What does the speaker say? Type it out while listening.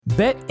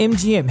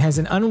BetMGM has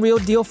an unreal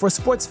deal for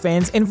sports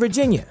fans in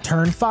Virginia.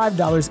 Turn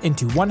 $5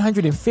 into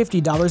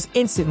 $150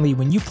 instantly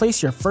when you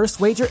place your first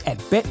wager at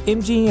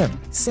BetMGM.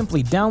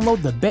 Simply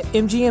download the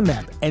BetMGM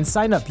app and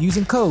sign up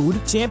using code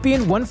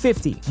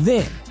Champion150.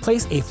 Then,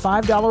 place a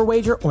 $5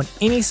 wager on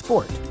any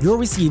sport. You'll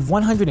receive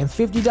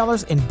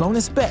 $150 in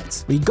bonus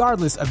bets,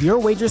 regardless of your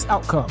wager's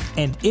outcome.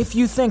 And if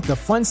you think the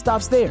fun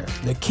stops there,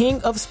 the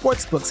King of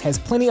Sportsbooks has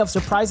plenty of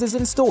surprises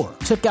in store.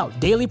 Check out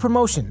daily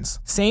promotions,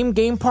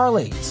 same-game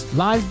parlays,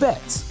 live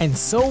bets, and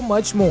so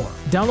much more.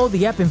 Download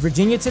the app in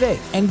Virginia today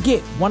and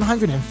get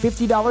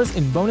 $150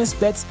 in bonus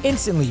bets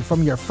instantly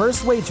from your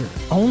first wager.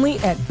 Only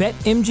at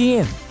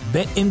BetMGM.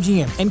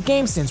 BetMGM and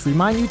GameSense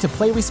remind you to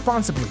play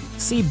responsibly.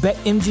 See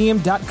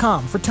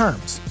BetMGM.com for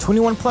terms.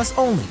 21 plus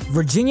only.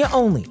 Virginia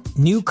only.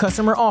 New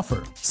customer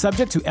offer.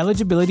 Subject to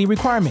eligibility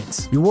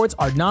requirements. Rewards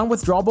are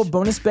non-withdrawable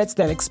bonus bets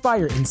that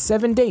expire in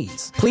 7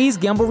 days. Please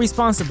gamble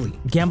responsibly.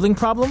 Gambling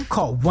problem?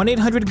 Call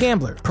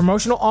 1-800-GAMBLER.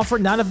 Promotional offer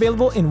not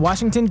available in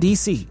Washington,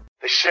 D.C.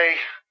 They say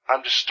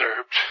I'm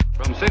disturbed.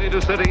 From city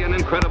to city, an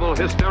incredible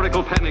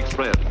hysterical panic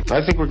spread.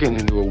 I think we're getting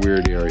into a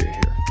weird area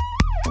here.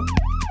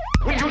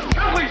 Will you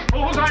tell these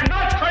fools I'm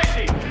not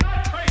crazy?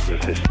 Not crazy.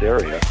 This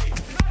hysteria.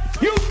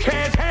 You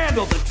can't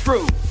handle the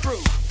truth.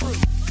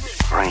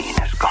 Brain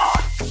is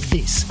gone.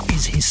 This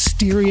is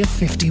Hysteria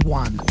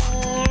 51.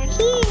 They're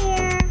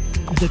here.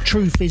 The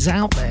truth is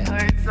out there.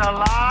 It's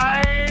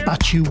alive.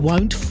 But you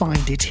won't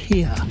find it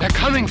here. They're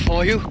coming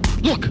for you.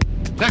 Look,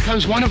 there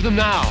comes one of them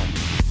now.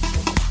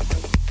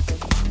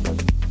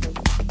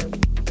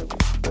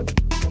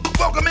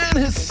 Welcome in,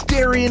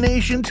 Hysteria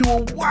Nation, to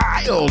a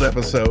wild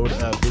episode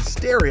of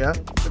Hysteria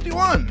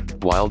 51.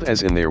 Wild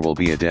as in there will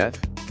be a death?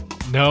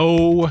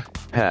 No.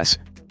 Pass.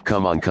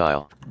 Come on,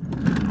 Kyle.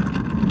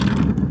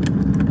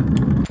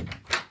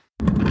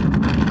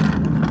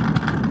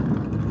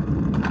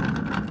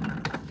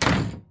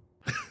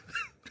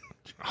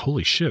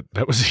 Holy shit,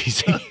 that was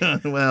easy.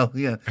 Well,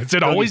 yeah. Has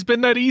it always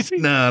been that easy?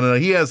 No.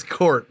 He has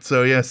court,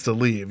 so he has to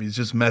leave. He's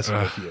just messing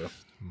with you.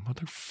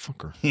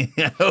 Motherfucker.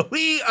 Yeah,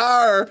 we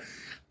are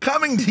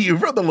coming to you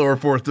from the lower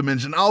fourth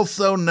dimension,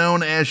 also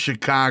known as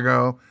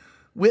Chicago,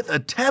 with a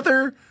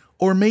tether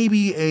or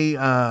maybe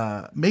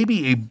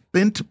a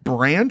bent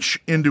branch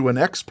into an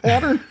X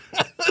pattern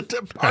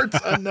to parts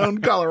unknown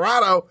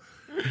Colorado.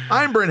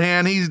 I'm Brent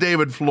Han. He's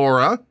David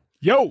Flora.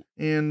 Yo.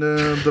 And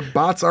the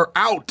bots are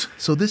out.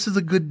 So this is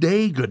a good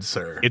day, good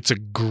sir. It's a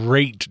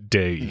great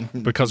day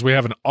because we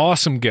have an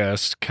awesome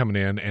guest coming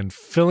in and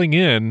filling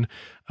in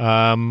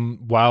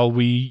while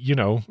we,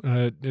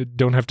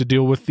 don't have to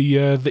deal with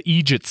the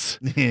Egypts.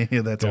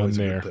 Yeah, that's always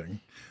there. a good thing.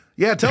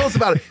 Yeah, tell us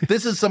about it.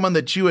 This is someone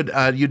that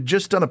you'd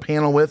just done a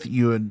panel with.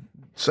 You had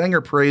sang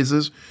her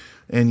praises,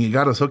 and you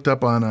got us hooked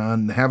up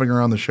on having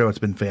her on the show. It's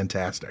been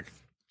fantastic.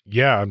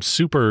 Yeah, I'm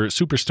super,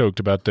 super stoked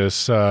about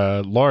this.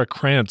 Laura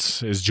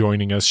Krantz is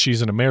joining us.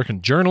 She's an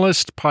American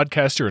journalist,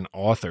 podcaster, and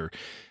author.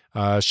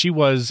 She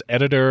was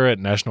editor at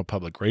National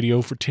Public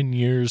Radio for 10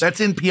 years. That's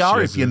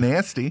NPR if you're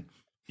nasty.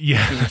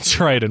 Yeah, that's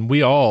right. And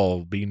we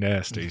all be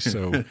nasty.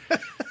 So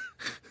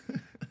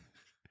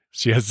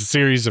she has a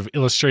series of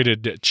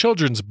illustrated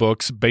children's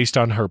books based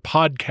on her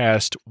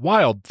podcast,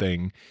 Wild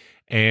Thing,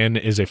 and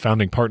is a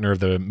founding partner of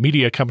the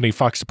media company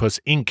Foxtopus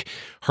Inc.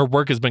 Her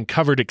work has been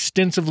covered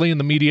extensively in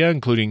the media,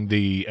 including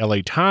the LA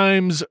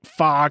Times,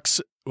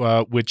 Fox,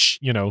 which,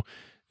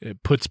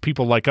 it puts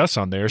people like us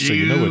on there, so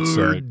it's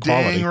quality.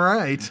 Dang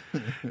right.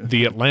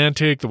 The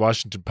Atlantic, the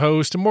Washington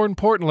Post, and more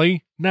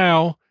importantly,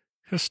 now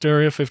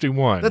Hysteria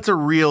 51.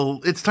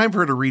 It's time for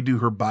her to redo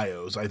her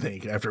bios, I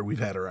think, after we've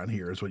had her on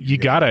here is what you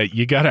gotta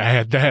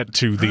add that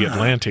to the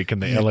Atlantic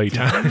and the LA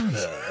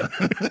Times.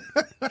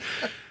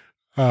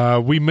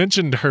 We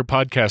mentioned her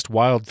podcast,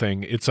 Wild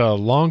Thing. It's a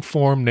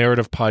long-form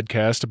narrative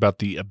podcast about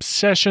the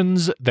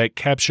obsessions that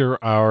capture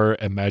our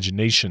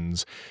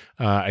imaginations.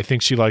 I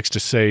think she likes to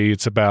say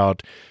it's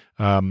about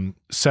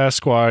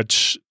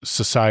Sasquatch,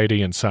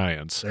 society, and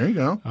science. There you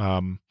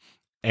go.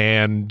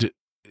 And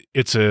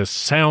it's a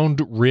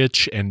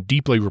sound-rich and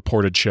deeply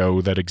reported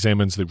show that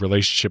examines the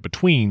relationship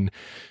between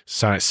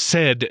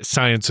said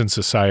science and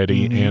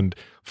society and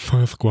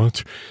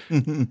Sasquatch.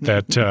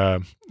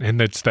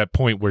 And it's that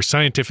point where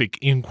scientific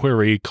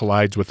inquiry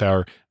collides with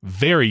our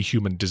very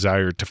human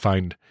desire to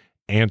find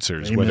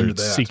answers, Amen whether to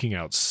it's that. seeking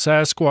out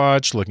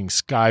Sasquatch, looking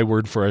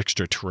skyward for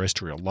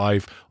extraterrestrial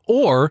life,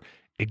 or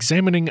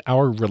examining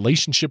our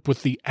relationship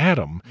with the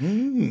atom.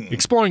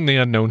 Exploring the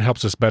unknown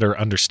helps us better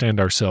understand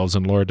ourselves,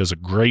 and Laura does a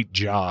great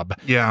job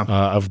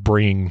of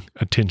bringing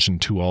attention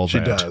to all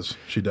that.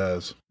 She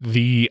does.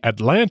 The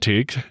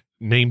Atlantic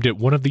named it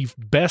one of the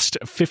best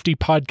 50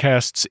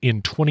 podcasts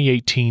in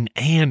 2018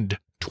 and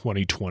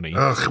 2020.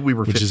 Ugh, we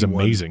were 51. Which is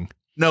amazing.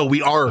 No,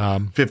 we are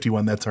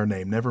 51. That's our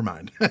name. Never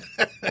mind.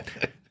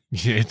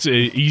 It's an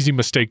easy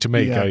mistake to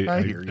make. Yeah,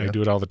 I hear you. I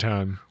do it all the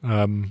time.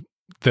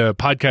 The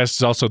podcast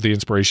is also the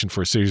inspiration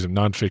for a series of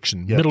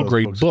nonfiction middle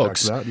grade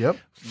books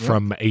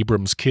from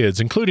Abrams Kids,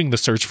 including The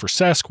Search for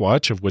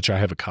Sasquatch, of which I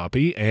have a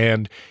copy,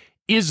 and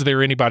Is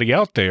There Anybody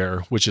Out There,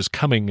 which is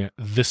coming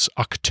this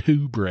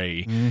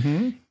October.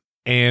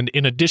 And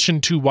in addition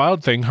to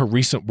Wild Thing, her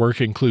recent work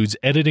includes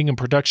editing and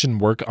production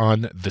work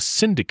on The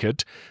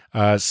Syndicate,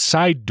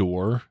 Side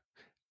Door,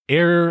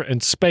 Air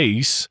and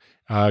Space.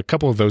 A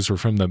couple of those were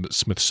from the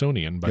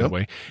Smithsonian, by the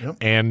way,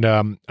 and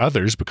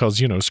others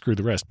because, screw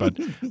the rest. But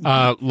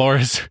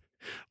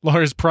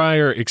Laura's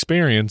prior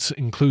experience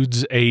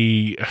includes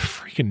a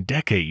freaking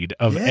decade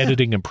of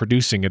editing and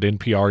producing at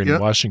NPR in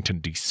Washington,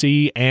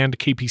 D.C. and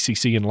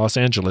KPCC in Los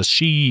Angeles.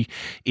 She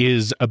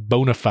is a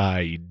bona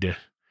fide.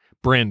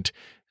 Brent,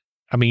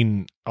 I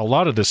mean, a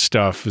lot of this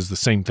stuff is the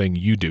same thing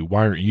you do.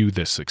 Why aren't you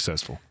this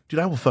successful? Dude,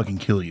 I will fucking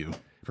kill you.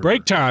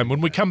 Break time.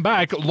 When we come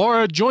back,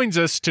 Laura joins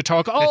us to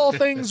talk all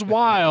things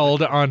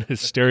wild on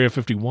Hysteria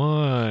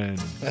 51.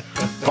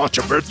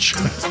 Gotcha, bitch.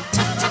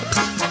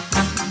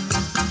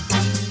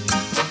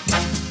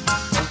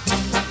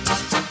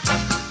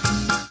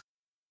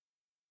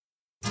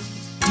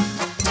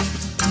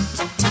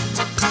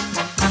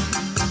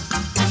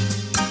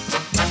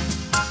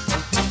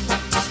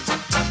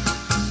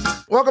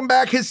 Welcome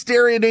back,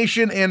 Hysteria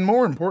Nation, and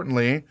more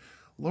importantly,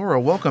 Laura,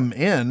 welcome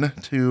in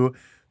to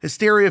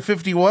Hysteria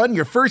 51.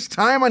 Your first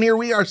time on here.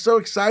 We are so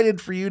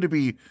excited for you to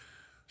be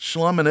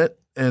slumming it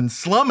and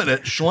slumming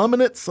it,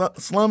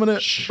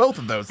 both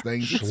of those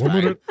things.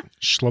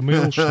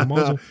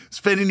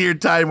 Spending your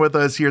time with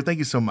us here. Thank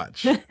you so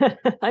much.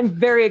 I'm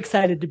very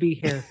excited to be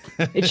here.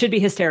 It should be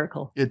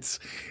hysterical.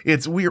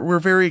 We're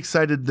very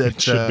excited that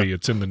it should be.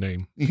 It's in the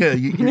name. Yeah,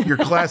 you're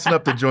classing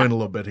up the joint a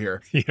little bit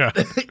here. Yeah.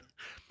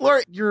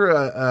 Laura, you're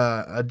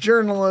a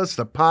journalist,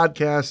 a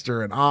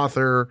podcaster, an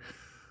author.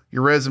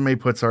 Your resume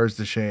puts ours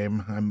to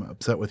shame. I'm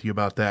upset with you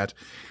about that.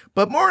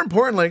 But more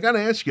importantly, I got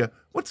to ask you,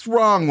 what's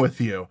wrong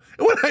with you?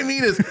 And what I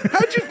mean is,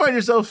 how'd you find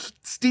yourself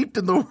steeped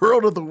in the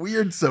world of the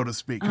weird, so to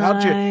speak?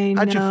 How'd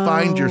you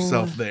find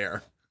yourself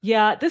there?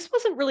 Yeah, this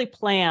wasn't really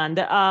planned.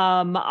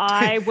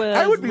 I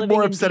would be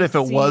more upset if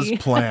it was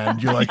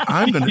planned. You're like,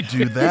 I'm going to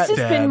do that, This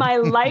has been my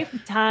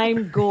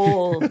lifetime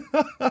goal.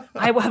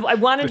 I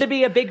wanted to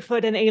be a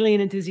Bigfoot and alien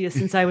enthusiast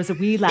since I was a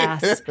wee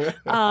lass.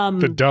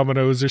 The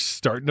dominoes are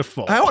starting to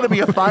fall. I want to be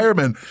a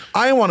fireman.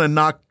 I want to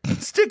knock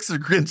sticks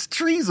against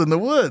trees in the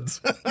woods.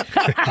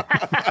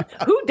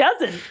 Who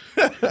doesn't?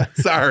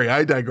 Sorry,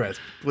 I digress.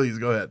 Please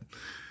go ahead.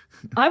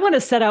 I want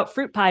to set out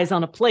fruit pies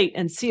on a plate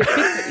and see if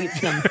Bigfoot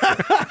eats them.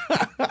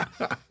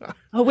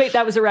 Oh, wait,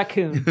 that was a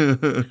raccoon.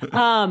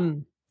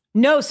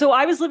 No, so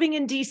I was living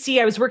in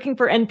D.C. I was working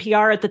for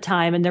NPR at the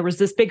time, and there was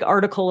this big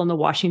article in the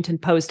Washington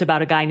Post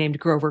about a guy named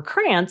Grover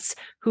Krantz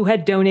who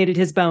had donated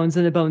his bones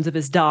and the bones of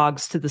his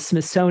dogs to the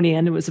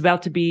Smithsonian. It was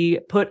about to be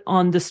put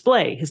on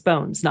display, his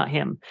bones, not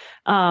him,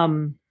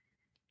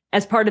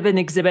 as part of an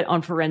exhibit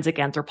on forensic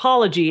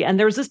anthropology. And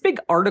there was this big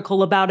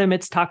article about him.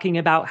 It's talking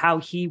about how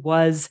he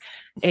was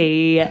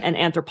an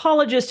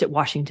anthropologist at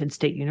Washington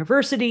State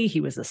University. He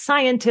was a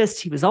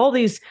scientist. He was all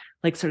these,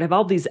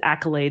 all these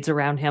accolades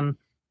around him.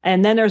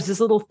 And then there's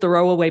this little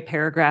throwaway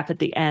paragraph at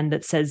the end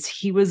that says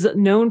he was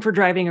known for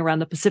driving around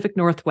the Pacific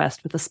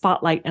Northwest with a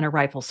spotlight and a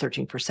rifle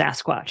searching for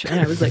Sasquatch. And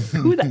I was like,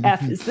 who the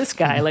F is this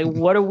guy? Like,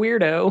 what a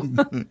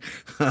weirdo.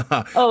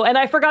 Oh, and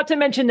I forgot to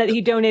mention that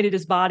he donated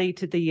his body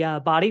to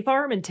the body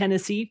farm in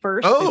Tennessee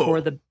first before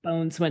the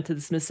bones went to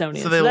the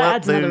Smithsonian. So they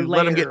let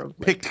him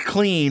get picked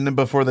clean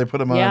before they put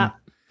him on.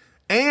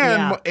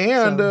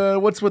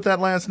 And what's with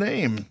that last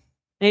name?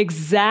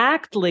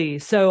 Exactly.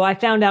 So I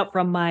found out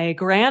from my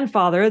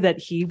grandfather that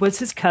he was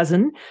his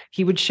cousin.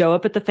 He would show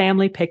up at the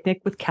family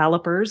picnic with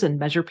calipers and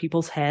measure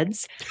people's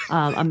heads.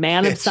 A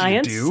man of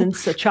science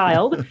since a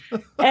child.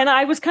 And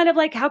I was kind of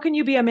like, how can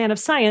you be a man of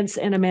science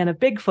and a man of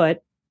Bigfoot?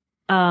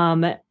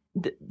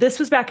 This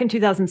was back in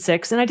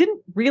 2006, and I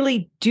didn't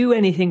really do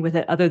anything with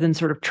it other than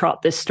sort of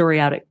trot this story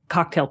out at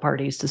cocktail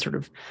parties to sort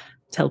of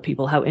tell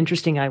people how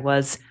interesting I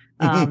was.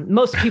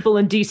 Most people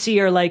in DC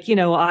are like,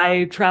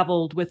 I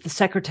traveled with the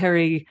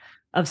Secretary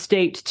of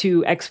State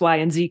to X, Y,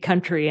 and Z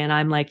country. And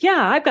I'm like,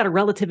 yeah, I've got a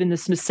relative in the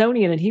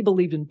Smithsonian and he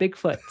believed in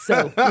Bigfoot.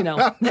 So,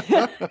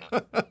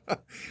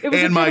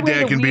 and my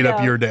dad can beat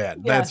up your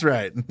dad. Yeah. That's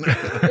right.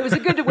 It was a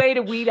good way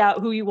to weed out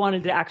who you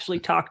wanted to actually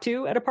talk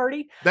to at a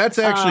party. That's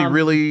actually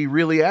really,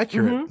 really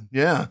accurate. Mm-hmm.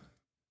 Yeah.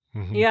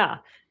 Mm-hmm. Yeah.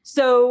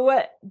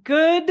 So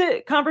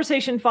good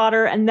conversation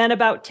fodder. And then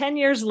about 10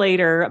 years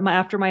later,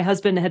 after my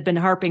husband had been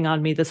harping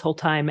on me this whole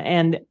time,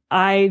 and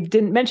I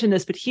didn't mention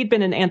this, but he'd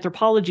been in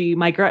anthropology.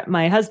 My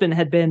husband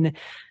had been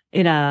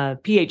in a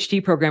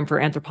PhD program for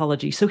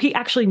anthropology. So he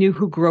actually knew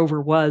who Grover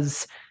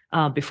was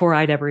before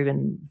I'd ever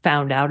even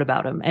found out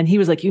about him. And he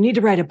was like, you need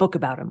to write a book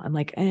about him. I'm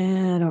like,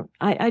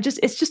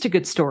 it's just a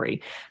good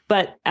story.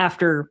 But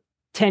after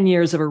 10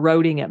 years of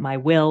eroding at my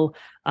will,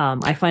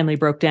 I finally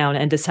broke down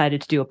and decided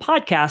to do a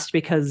podcast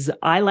because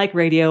I like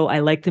radio. I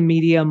like the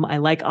medium. I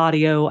like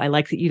audio. I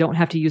like that you don't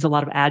have to use a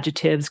lot of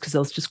adjectives because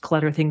those just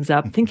clutter things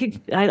up.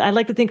 I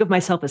like to think of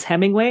myself as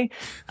Hemingway,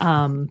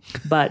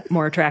 but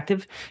more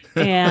attractive.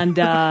 And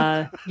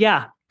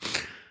that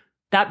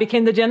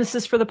became the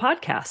genesis for the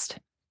podcast.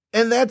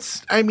 And it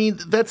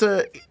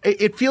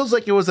feels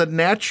like it was a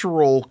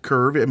natural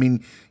curve. I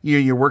mean,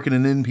 you're working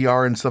in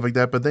NPR and stuff like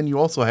that, but then you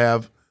also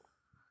have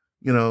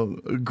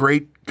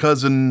great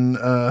cousin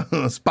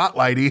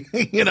spotlighty,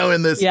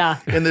 in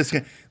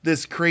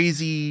this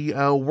crazy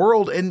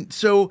world. And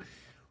so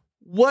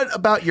what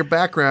about your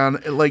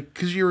background? Like,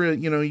 cause you're a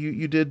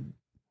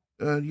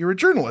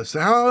journalist.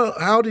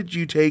 How did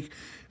you take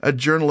a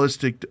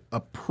journalistic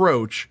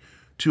approach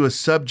to a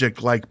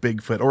subject like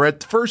Bigfoot? Or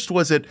at first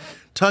was it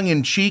tongue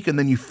in cheek and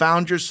then you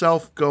found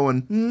yourself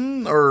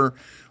going, or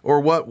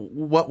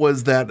what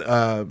was that,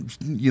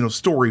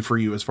 story for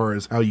you as far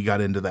as how you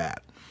got into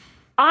that?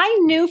 I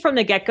knew from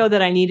the get-go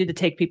that I needed to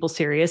take people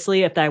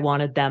seriously if I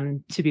wanted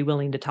them to be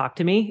willing to talk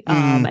to me.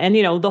 And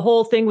the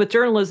whole thing with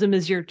journalism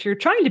is you're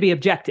trying to be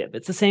objective.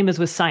 It's the same as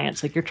with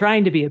science. Like, you're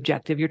trying to be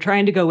objective. You're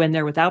trying to go in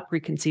there without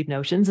preconceived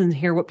notions and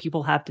hear what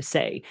people have to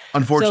say.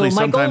 Unfortunately,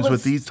 sometimes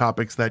with these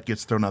topics that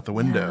gets thrown out the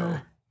window.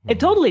 It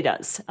totally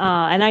does.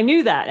 And I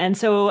knew that.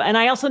 And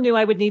I also knew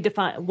I would need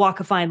to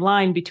walk a fine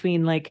line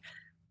between like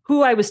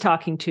who I was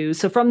talking to.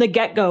 So from the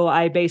get-go,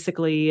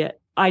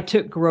 I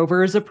took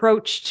Grover's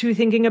approach to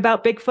thinking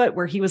about Bigfoot,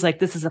 where he was like,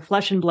 this is a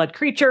flesh and blood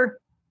creature.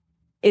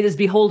 It is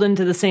beholden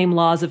to the same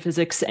laws of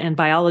physics and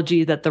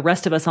biology that the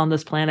rest of us on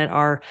this planet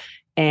are.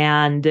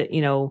 And,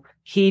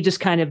 he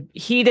just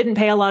he didn't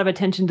pay a lot of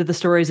attention to the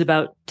stories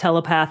about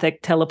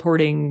telepathic,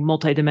 teleporting,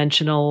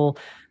 multidimensional,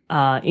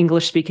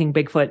 English-speaking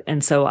Bigfoot.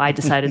 And so I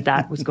decided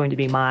that was going to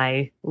be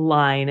my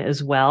line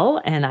as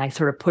well. And I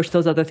sort of pushed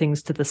those other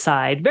things to the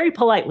side very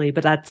politely,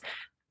 but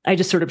I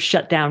just sort of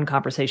shut down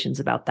conversations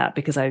about that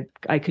because I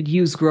could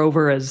use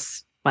Grover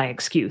as my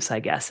excuse, I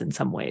guess, in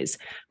some ways.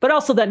 But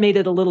also that made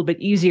it a little bit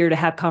easier to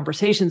have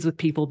conversations with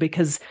people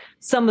because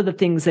some of the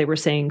things they were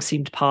saying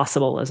seemed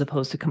possible as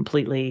opposed to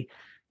completely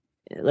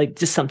like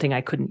just something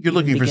I couldn't. You're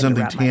looking for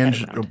something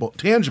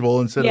tangible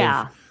instead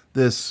of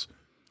this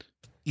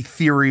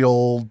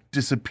ethereal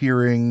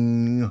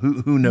disappearing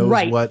who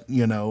knows what,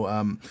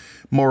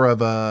 more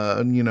of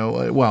a,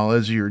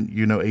 as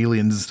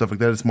aliens and stuff like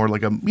that. It's more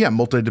like a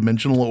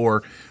multidimensional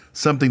or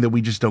something that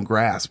we just don't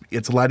grasp.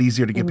 It's a lot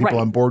easier to get people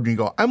on board and you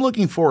go, I'm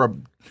looking for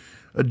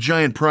a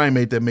giant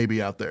primate that may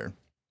be out there.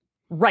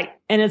 Right.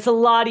 And it's a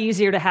lot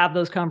easier to have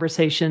those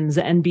conversations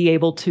and be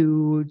able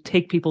to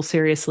take people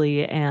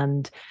seriously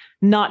and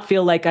not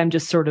feel like I'm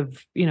just sort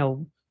of,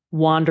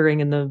 wandering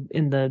in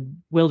the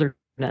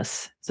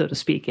wilderness, so to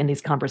speak, in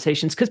these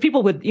conversations, because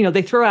people would,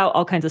 they throw out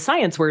all kinds of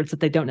science words that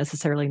they don't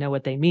necessarily know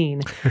what they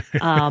mean.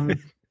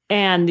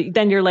 And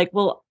then you're like,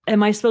 well,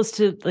 am I supposed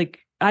to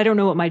I don't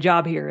know what my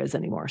job here is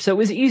anymore. So it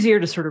was easier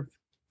to sort of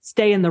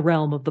stay in the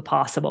realm of the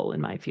possible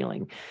in my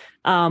feeling.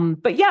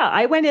 But yeah,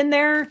 I went in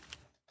there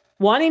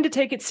wanting to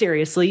take it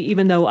seriously,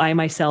 even though I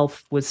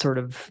myself was sort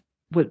of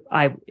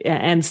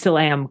and still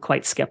am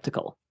quite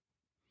skeptical.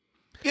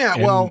 Yeah.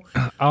 And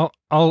well,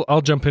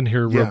 I'll jump in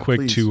here real quick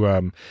please.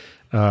 To,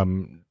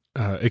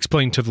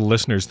 explain to the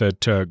listeners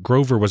that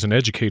Grover was an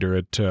educator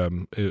at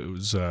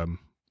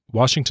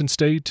Washington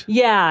State.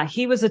 Yeah,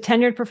 he was a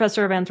tenured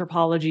professor of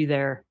anthropology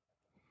there.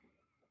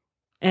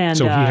 And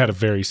so he had a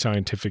very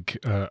scientific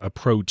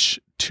approach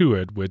to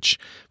it, which,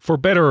 for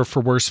better or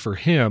for worse for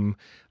him,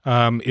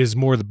 is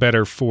more the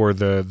better for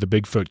the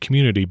Bigfoot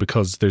community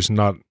because there's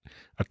not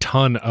a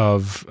ton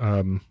of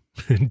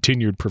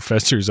tenured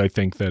professors, I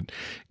think, that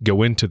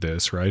go into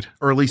this, right?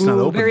 Or at least not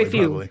openly, very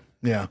few. probably.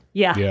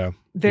 Yeah.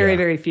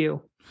 Very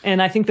few.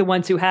 And I think the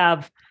ones who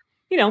have,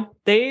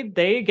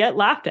 they get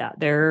laughed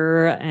at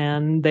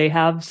and they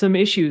have some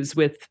issues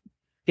with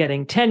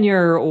getting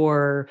tenure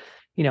or,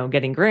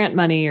 getting grant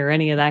money or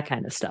any of that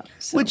kind of stuff.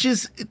 So. Which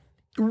is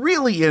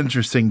really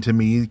interesting to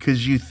me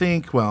because you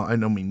think, well, I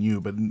don't mean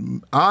you, but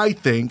I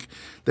think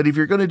that if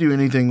you're going to do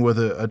anything with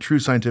a true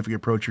scientific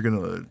approach, you're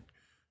going to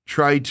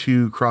try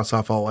to cross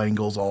off all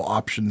angles, all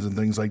options and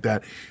things like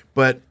that.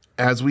 But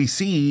as we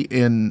see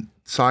in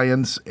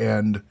science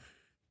and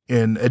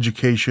in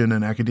education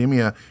and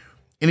academia,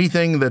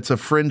 anything that's a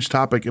fringe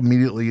topic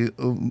immediately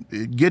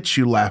gets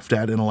you laughed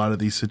at in a lot of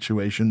these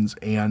situations.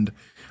 And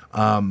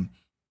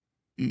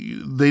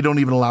they don't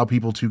even allow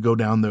people to go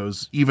down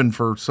those, even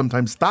for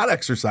sometimes thought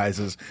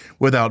exercises,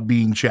 without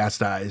being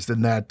chastised.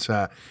 And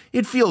that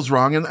it feels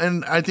wrong.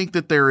 And I think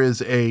that there is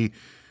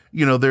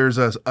there's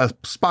a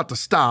spot to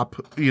stop,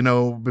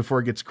 before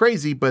it gets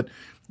crazy, but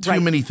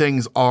too many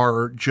things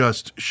are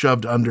just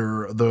shoved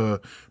under the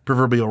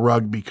proverbial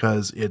rug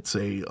because it's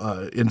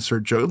a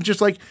insert joke. Just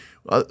like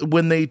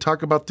when they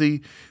talk about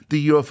the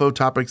UFO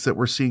topics that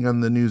we're seeing on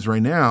the news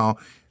right now,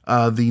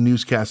 the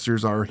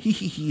newscasters are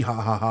hee ha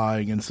ha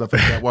ha-ing and stuff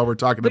like that while we're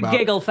talking about the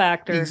giggle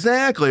factor.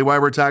 Exactly. While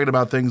we're talking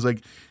about things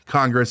like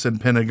Congress and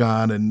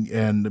Pentagon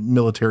and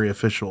military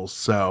officials.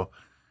 So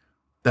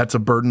that's a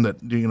burden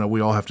that,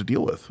 we all have to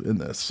deal with in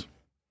this.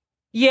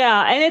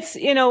 Yeah. And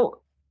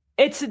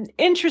it's an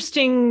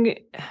interesting,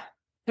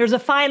 there's a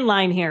fine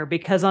line here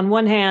because on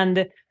one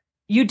hand,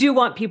 you do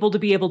want people to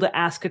be able to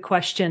ask a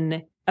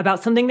question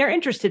about something they're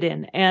interested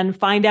in and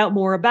find out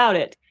more about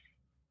it.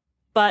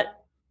 But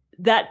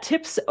that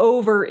tips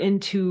over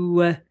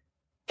into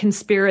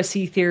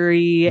conspiracy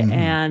theory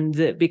and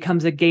it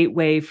becomes a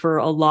gateway for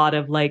a lot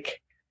of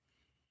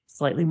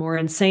slightly more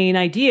insane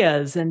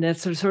ideas. And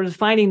that's sort of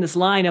finding this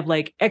line of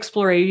like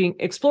exploring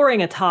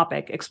a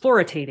topic,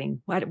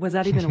 explorating. What was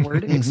that even a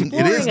word?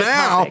 Exploring it is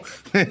now.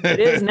 It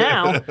is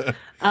now.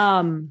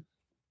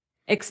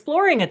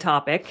 Exploring a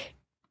topic,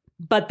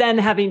 but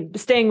then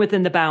staying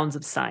within the bounds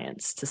of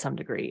science to some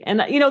degree.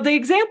 And, you know, the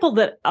example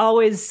that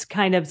always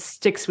kind of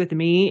sticks with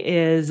me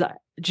is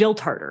Jill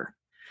Tarter.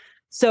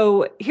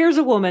 So here's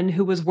a woman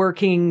who was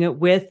working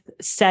with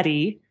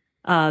SETI,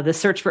 the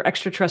Search for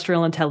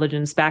Extraterrestrial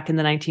Intelligence, back in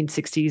the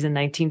 1960s and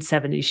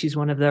 1970s. She's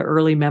one of the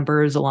early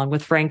members, along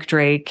with Frank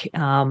Drake,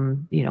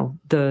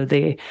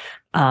 the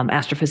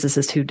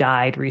astrophysicist who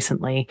died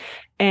recently.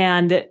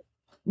 And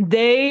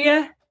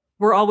they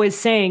were always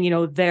saying, you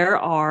know, there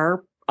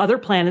are other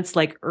planets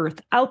like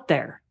Earth out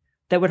there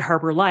that would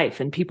harbor life.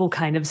 And people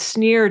kind of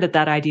sneered at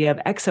that idea of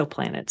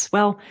exoplanets.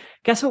 Well,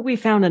 guess what we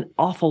found an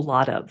awful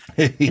lot of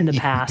in the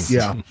past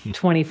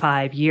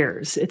 25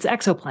 years? It's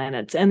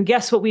exoplanets. And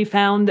guess what we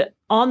found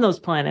on those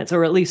planets,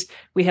 or at least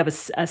we have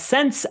a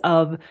sense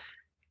of,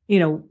 you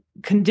know,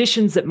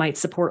 conditions that might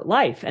support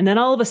life. And then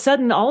all of a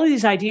sudden, all of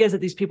these ideas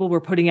that these people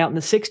were putting out in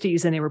the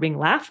 60s and they were being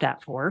laughed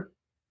at for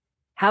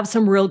have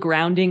some real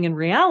grounding in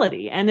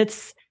reality. And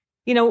it's,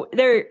 you know,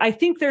 I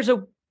think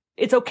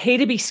it's okay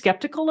to be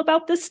skeptical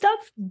about this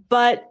stuff,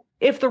 but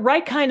if the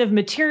right kind of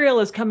material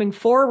is coming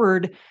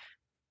forward,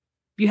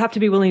 you have to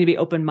be willing to be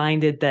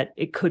open-minded that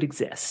it could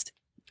exist.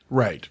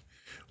 Right.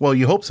 Well,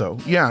 you hope so.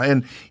 Yeah.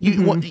 And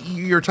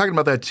you're talking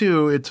about that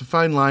too. It's a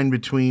fine line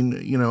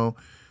between, you know,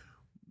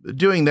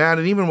 doing that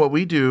and even what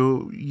we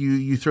do,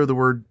 you throw the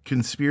word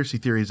conspiracy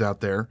theories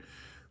out there.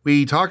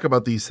 We talk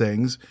about these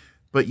things,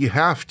 but you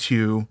have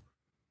to,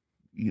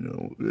 you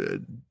know,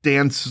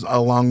 dance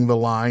along the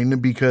line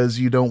because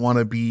you don't want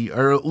to be,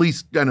 or at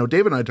least I know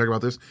David and I talk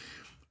about this.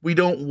 We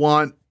don't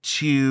want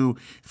to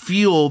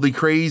fuel the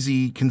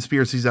crazy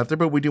conspiracies out there,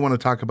 but we do want to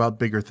talk about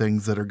bigger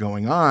things that are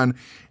going on.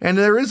 And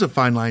there is a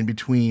fine line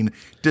between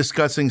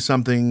discussing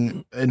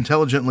something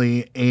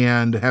intelligently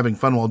and having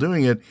fun while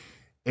doing it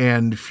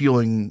and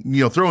fueling,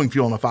 you know, throwing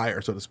fuel on a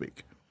fire, so to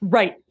speak.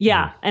 Right.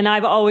 Yeah. And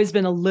I've always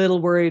been a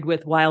little worried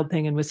with Wild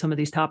Thing and with some of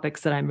these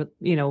topics that I'm,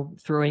 you know,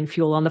 throwing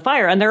fuel on the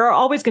fire. And there are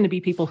always going to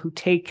be people who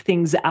take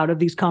things out of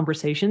these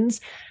conversations.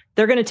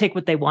 They're going to take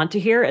what they want to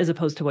hear as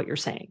opposed to what you're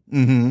saying.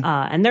 Mm-hmm.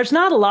 And there's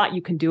not a lot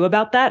you can do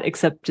about that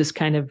except just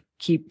kind of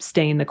keep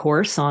staying the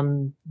course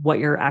on what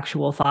your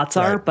actual thoughts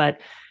are. Right. But,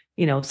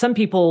 you know, some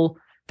people,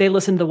 they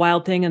listen to the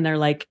Wild Thing and they're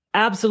like,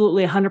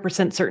 absolutely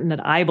 100% certain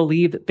that I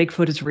believe that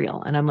Bigfoot is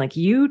real. And I'm like,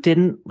 you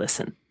didn't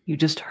listen. You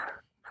just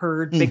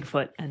heard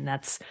Bigfoot and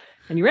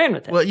you ran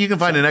with it. Well, you can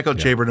find an echo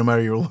chamber no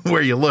matter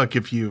where you look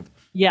if you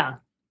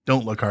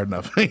don't look hard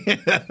enough.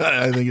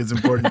 I think it's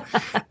important.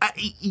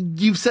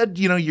 You've said,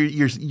 you know,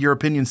 your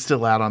opinion's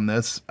still out on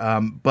this,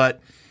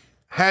 but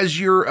has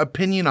your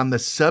opinion on the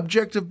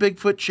subject of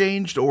Bigfoot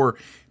changed or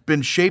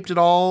been shaped at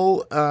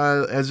all,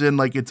 as in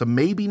like it's a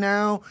maybe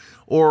now,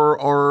 or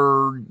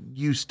are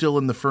you still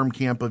in the firm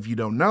camp of you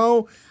don't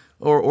know,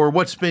 or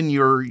what's been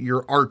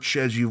your arch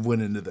as you've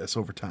went into this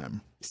over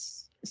time?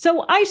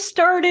 So I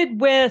started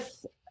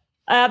with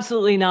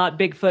absolutely not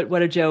Bigfoot,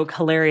 what a joke,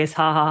 hilarious,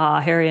 ha ha ha,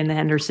 Harry and the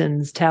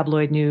Hendersons,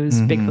 tabloid news,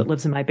 Bigfoot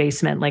lives in my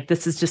basement. Like,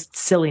 this is just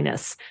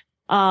silliness.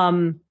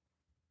 And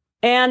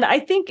I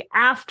think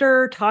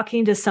after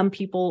talking to some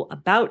people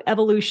about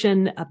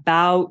evolution,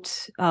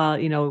 about,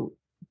 you know,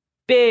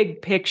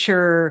 big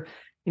picture,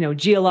 you know,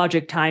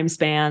 geologic time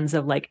spans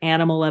of like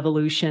animal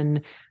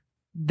evolution,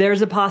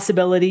 there's a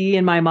possibility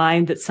in my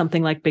mind that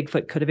something like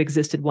Bigfoot could have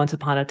existed once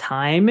upon a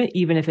time,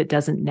 even if it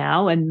doesn't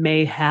now, and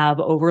may have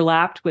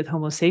overlapped with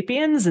Homo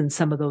sapiens. And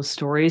some of those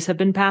stories have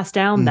been passed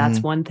down. That's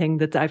one thing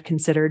that I've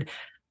considered.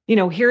 You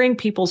know, hearing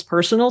people's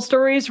personal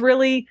stories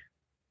really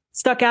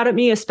stuck out at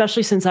me,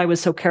 especially since I was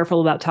so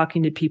careful about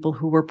talking to people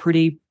who were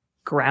pretty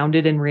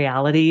grounded in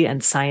reality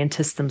and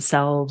scientists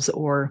themselves,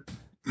 or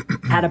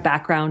had a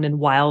background in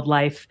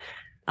wildlife,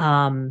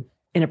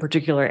 in a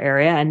particular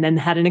area, and then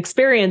had an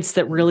experience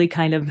that really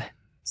kind of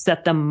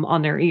set them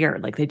on their ear.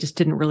 Like they just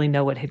didn't really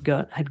know what had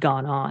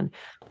gone on.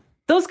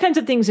 Those kinds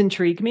of things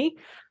intrigue me.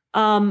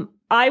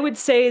 I would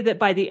say that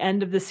by the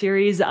end of the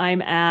series,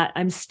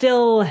 I'm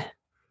still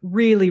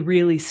really,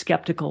 really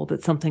skeptical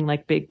that something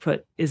like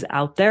Bigfoot is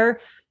out there,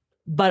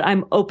 but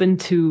I'm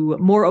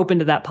more open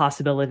to that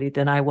possibility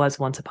than I was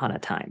once upon a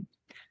time.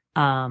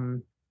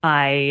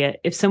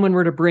 If someone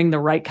were to bring the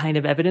right kind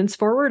of evidence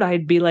forward,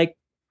 I'd be like,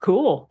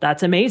 cool,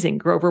 that's amazing.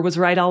 Grover was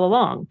right all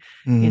along.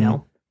 You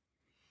know,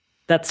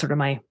 that's sort of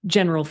my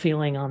general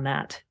feeling on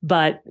that.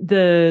 But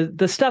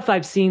the stuff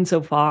I've seen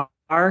so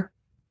far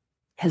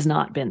has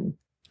not been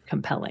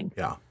compelling.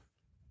 Yeah.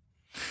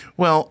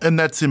 Well, and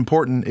that's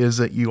important, is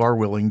that you are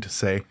willing to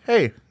say,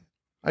 hey,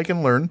 I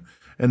can learn,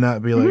 and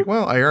not be like,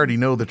 well, I already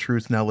know the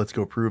truth. Now let's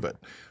go prove it.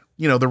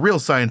 You know, the real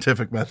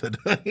scientific method,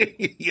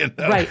 you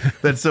know, right.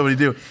 That so many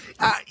do.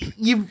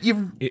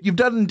 You've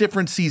done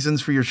different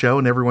seasons for your show,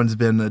 and everyone's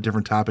been a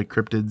different topic: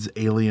 cryptids,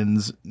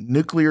 aliens,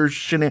 nuclear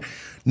shenanigans.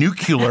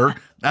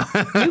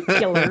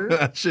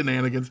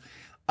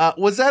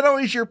 Was that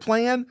always your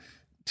plan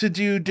to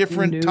do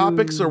different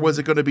topics, or was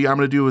it going to be I'm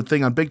going to do a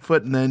thing on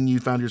Bigfoot, and then you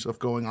found yourself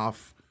going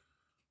off?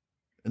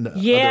 Other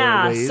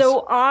ways?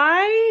 So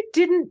I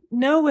didn't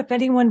know if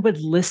anyone would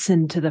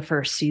listen to the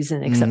first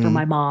season except for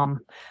my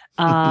mom.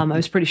 I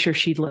was pretty sure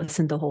she'd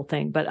listened to the whole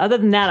thing. But other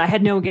than that, I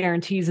had no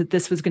guarantees that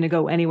this was going to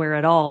go anywhere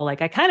at all.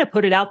 Like I kind of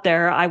put it out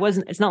there.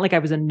 It's not like I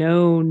was a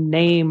known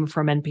name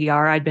from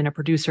NPR. I'd been a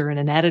producer and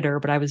an editor,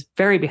 but I was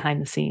very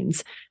behind the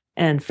scenes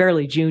and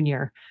fairly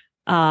junior.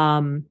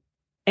 And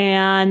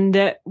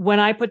when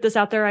I put this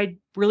out there, I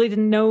really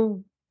didn't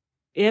know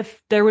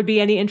if there would be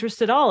any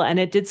interest at all. And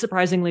it did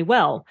surprisingly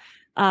well.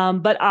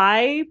 But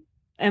I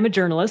am a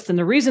journalist. And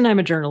the reason I'm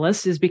a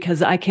journalist is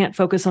because I can't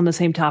focus on the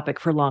same topic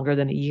for longer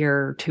than a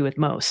year or two at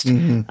most.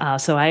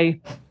 So I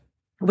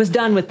was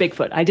done with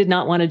Bigfoot. I did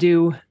not want to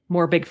do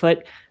more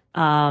Bigfoot.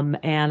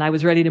 And I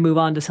was ready to move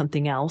on to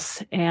something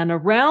else. And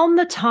around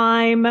the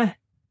time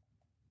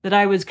that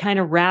I was kind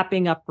of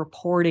wrapping up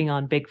reporting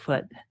on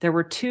Bigfoot, there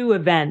were two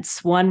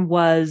events. One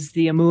was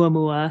the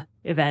Oumuamua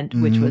event,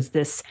 which was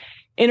this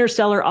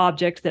interstellar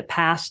object that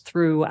passed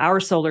through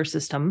our solar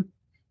system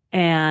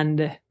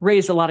and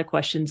raised a lot of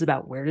questions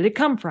about where did it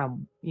come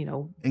from?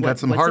 And got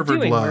some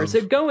Harvard love. Where's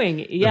it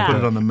going? Yeah. Put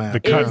it on the map. The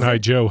Cotton Eye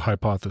Joe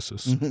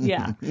hypothesis.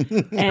 Yeah.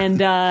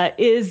 And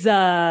is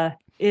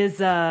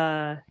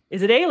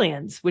it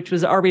aliens? Which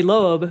was Arby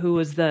Loeb, who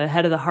was the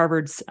head of the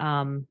Harvard's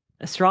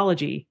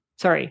astronomy,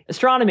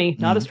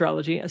 not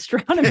astrology,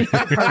 astronomy.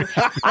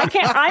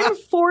 I'm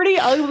 40.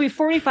 I will be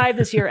 45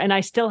 this year. And I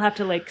still have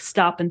to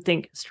stop and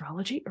think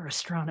astrology or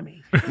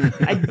astronomy.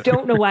 I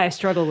don't know why I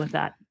struggle with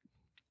that.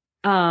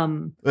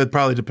 It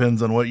probably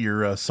depends on what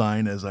your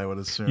sign is, I would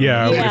assume.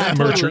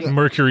 If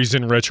Mercury's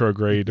in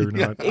retrograde or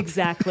not.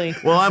 Exactly.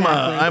 Well,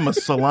 I'm a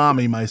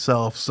salami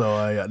myself, so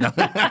I.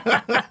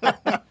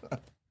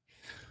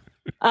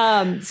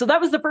 So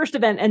that was the first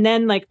event, and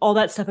then all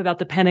that stuff about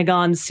the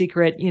Pentagon's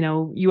secret,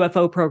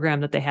 UFO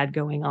program that they had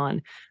going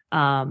on,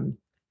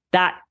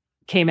 that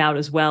came out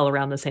as well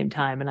around the same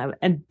time,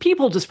 and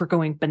people just were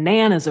going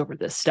bananas over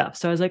this stuff.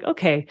 So I was like,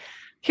 okay.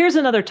 Here's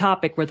another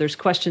topic where there's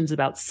questions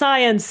about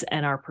science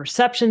and our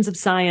perceptions of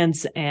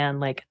science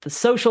and the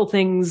social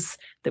things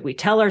that we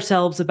tell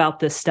ourselves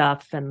about this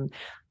stuff and,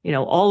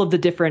 all of the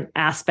different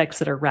aspects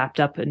that are wrapped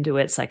up into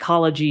it,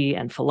 psychology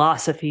and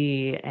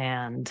philosophy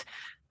and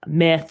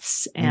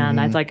myths.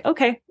 And I was like,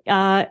 okay,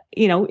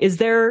 is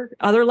there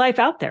other life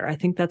out there? I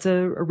think that's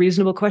a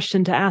reasonable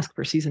question to ask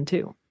for season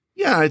 2.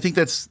 Yeah, I think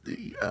that's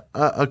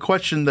a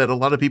question that a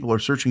lot of people are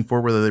searching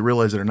for, whether they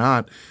realize it or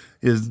not,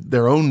 is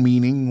their own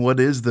meaning. What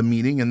is the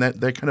meaning? And that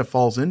kind of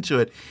falls into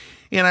it.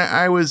 And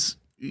I was,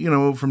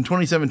 from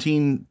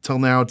 2017 till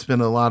now, it's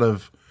been a lot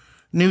of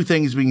new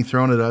things being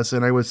thrown at us.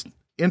 And I was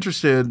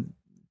interested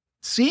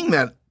seeing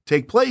that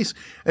take place.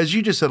 As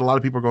you just said, a lot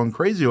of people are going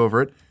crazy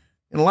over it.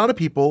 And a lot of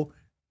people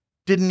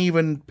didn't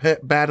even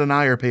bat an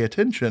eye or pay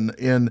attention.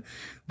 And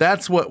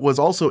that's what was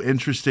also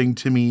interesting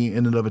to me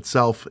in and of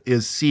itself,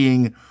 is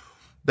seeing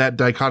that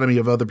dichotomy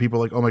of other people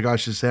like, oh my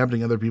gosh, this is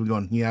happening. Other people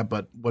going, yeah,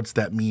 but what's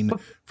that mean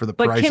for the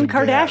price of gas? But Kim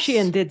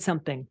Kardashian did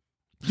something.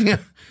 Yeah.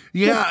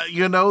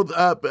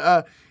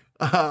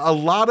 A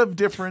lot of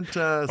different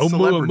celebrities.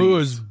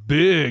 Oumuamua's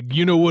big.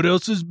 You know what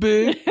else is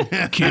big?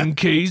 Kim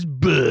K's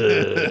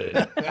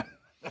butt.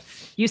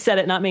 You said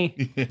it, not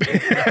me.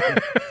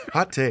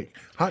 Hot take.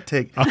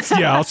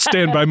 I'll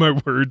stand by my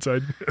words.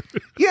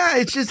 Yeah,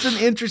 it's just an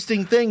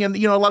interesting thing. And,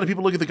 a lot of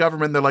people look at the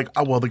government and they're like,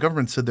 oh, well, the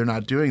government said they're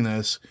not doing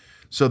this,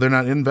 so they're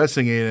not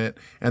investigating it.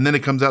 And then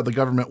it comes out the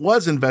government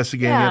was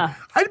investigating it.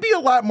 I'd be a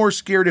lot more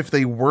scared if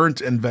they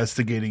weren't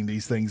investigating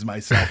these things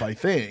myself, I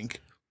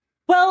think.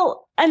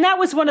 Well, and that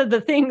was one of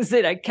the things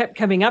that I kept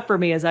coming up for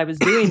me as I was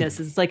doing this.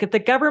 Is if the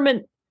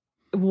government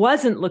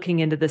wasn't looking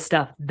into this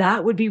stuff,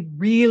 that would be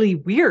really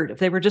weird if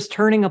they were just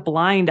turning a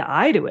blind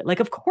eye to it.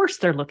 Of course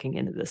they're looking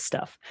into this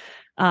stuff.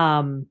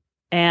 And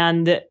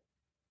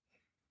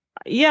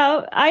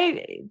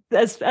yeah,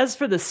 as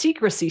for the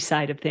secrecy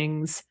side of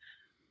things,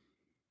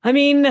 I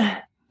mean,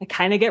 I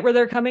kind of get where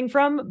they're coming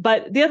from.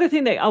 But the other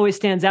thing that always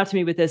stands out to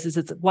me with this is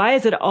why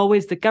is it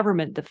always the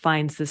government that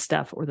finds this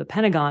stuff, or the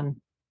Pentagon?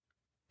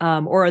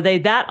 Or are they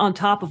that on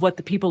top of what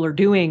the people are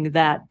doing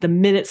that the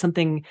minute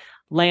something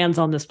lands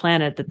on this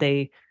planet that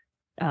they,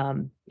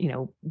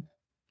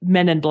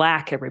 men in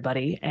black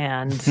everybody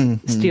and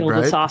steal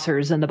the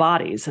saucers and the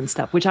bodies and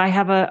stuff, which I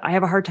have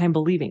a hard time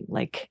believing.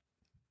 I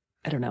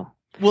don't know.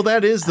 Well,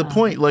 that is the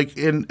point.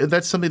 And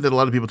that's something that a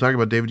lot of people talk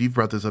about. David, you've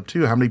brought this up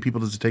too. How many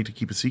people does it take to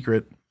keep a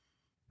secret?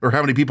 Or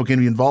how many people can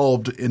be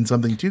involved in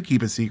something to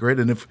keep a secret?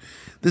 And if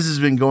this has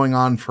been going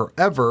on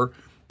forever,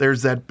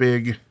 there's that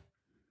big,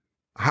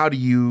 how do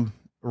you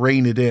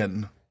rein it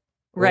in?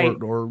 Right.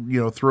 Or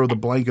throw the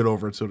blanket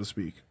over it, so to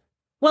speak.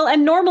 Well,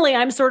 and normally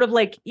I'm sort of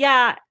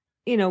no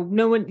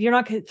one, you're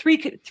not, three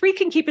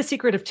can keep a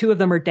secret if two of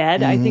them are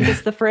dead, I think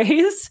is the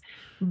phrase.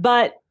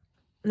 But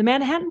the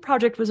Manhattan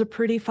Project was a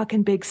pretty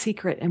fucking big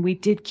secret, and we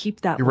did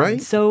keep that one.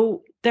 Right.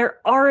 So there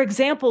are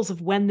examples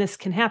of when this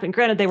can happen.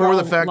 Granted, they were all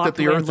the fact that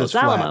the Earth is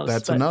flat. Alamos,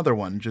 that's another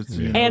one.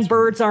 And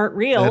birds aren't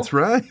real. That's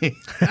right.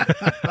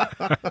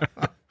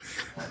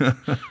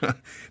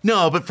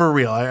 No, but for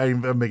real,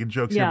 I'm making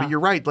jokes here, but you're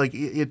right. Like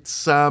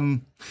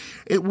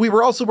we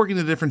were also working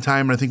at a different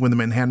time. And I think when the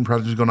Manhattan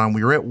Project was going on,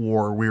 we were at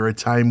war. We were at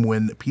a time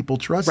when people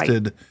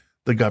trusted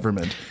the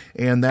government,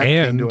 and that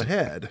came to a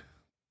head.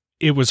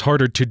 It was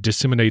harder to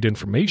disseminate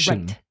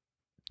information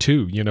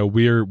too. You know,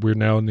 we're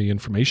now in the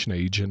information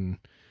age, and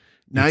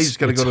now you just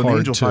got to go to the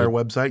Angel Fire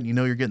website and you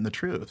know you're getting the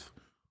truth.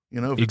 You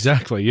know,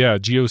 exactly. Yeah.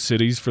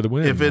 GeoCities for the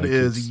win. If it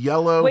is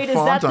yellow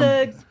font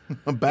on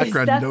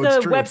background, is that you know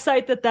it's true. the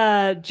website that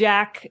the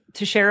Jack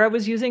Teixeira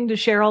was using to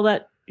share all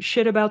that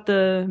shit about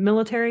the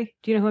military?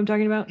 Do you know who I'm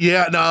talking about?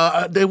 Yeah,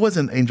 no, it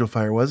wasn't Angel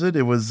Fire, was it?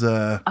 It was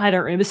I don't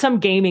remember. It was some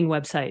gaming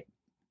website.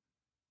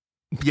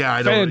 Yeah,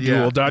 I don't.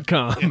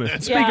 FanDuel.com.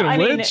 Speaking of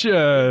which,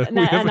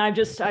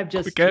 I've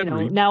just you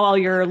know, now all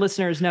your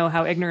listeners know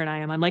how ignorant I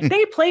am. I'm like,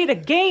 they played a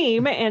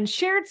game and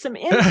shared some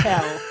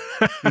intel.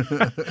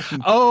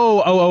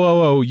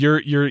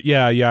 You're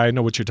I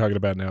know what you're talking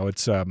about now.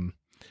 It's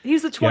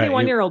he's the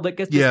 21-year-old that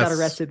just got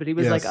arrested, but he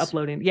was like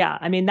uploading. Yeah,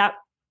 I mean that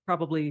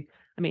probably.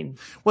 I mean,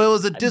 well, it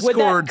was a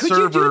Discord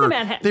server.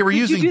 They were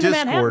using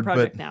Discord,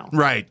 but now.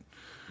 Right.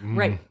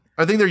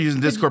 I think they're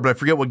using Discord, but I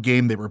forget what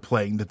game they were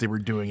playing that they were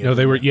doing it. No,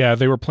 they were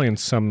playing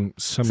some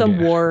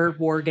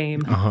war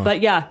game. But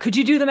yeah, could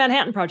you do the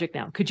Manhattan Project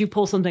now? Could you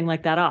pull something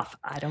like that off?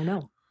 I don't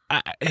know.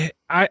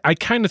 I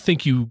kind of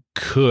think you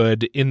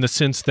could, in the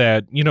sense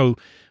that, you know,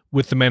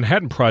 with the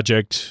Manhattan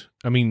Project,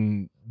 I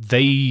mean,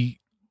 they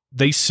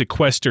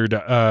sequestered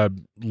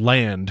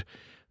land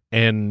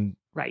and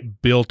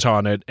built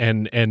on it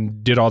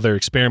and did all their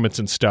experiments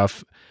and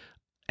stuff.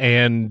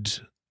 And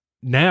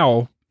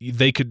now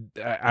they could,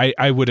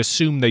 I would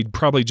assume they'd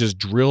probably just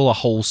drill a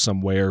hole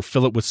somewhere,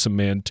 fill it with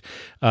cement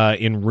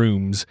in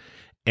rooms,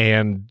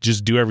 and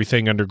just do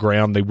everything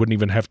underground. They wouldn't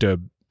even have to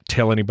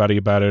tell anybody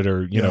about it,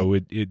 or you know,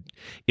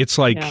 it's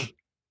like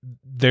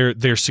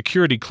their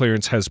security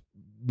clearance has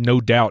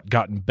no doubt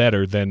gotten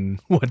better than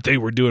what they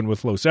were doing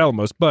with Los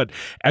Alamos. But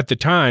at the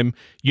time,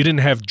 you didn't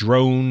have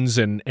drones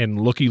and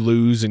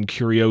looky-loos and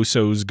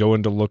curiosos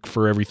going to look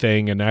for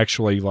everything and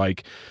actually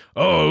like,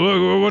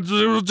 oh, what's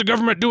the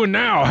government doing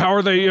now? How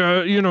are they,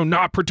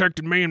 not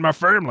protecting me and my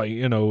family?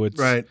 You know,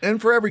 it's right.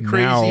 And for every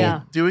crazy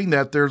doing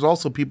that, there's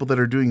also people that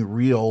are doing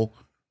real,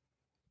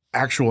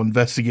 actual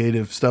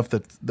investigative stuff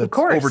that's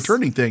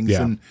overturning things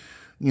and.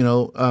 You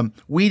know,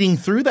 weeding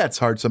through that's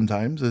hard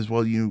sometimes, as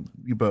well. You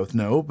both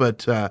know, but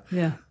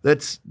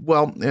that's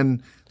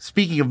and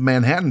speaking of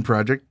Manhattan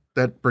Project,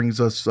 that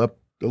brings us up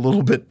a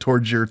little bit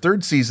towards your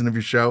third season of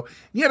your show.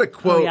 You had a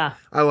quote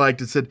I liked.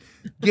 It said,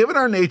 "Given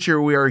our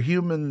nature, we are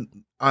human."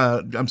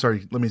 I'm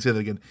sorry. Let me say that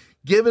again.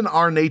 Given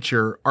our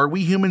nature, are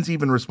we humans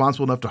even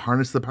responsible enough to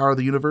harness the power of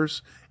the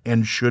universe?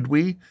 And should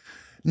we?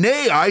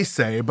 Nay, I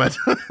say, but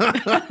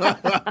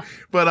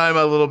but I'm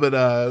a little bit,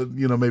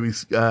 maybe.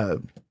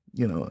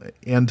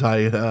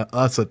 Anti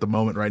us at the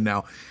moment right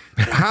now.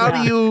 How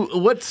do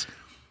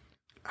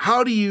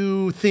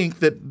you think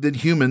that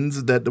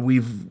humans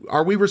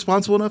are we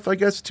responsible enough, I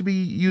guess, to be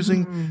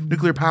using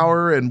nuclear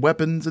power and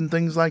weapons and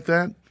things like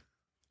that?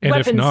 And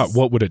if not,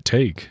 what would it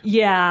take?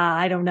 Yeah,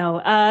 I don't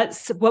know.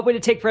 So what would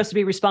it take for us to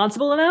be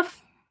responsible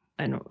enough?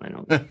 I don't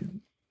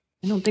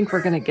think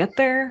we're going to get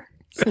there.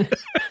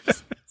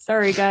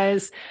 Sorry,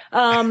 guys.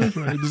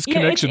 This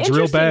connection's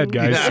real bad,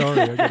 guys.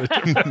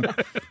 Yeah. Sorry.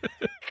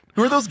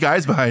 Who are those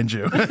guys behind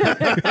you?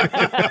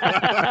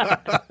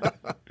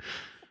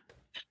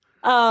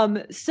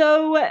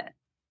 So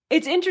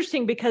it's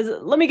interesting because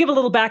let me give a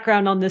little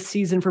background on this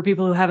season for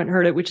people who haven't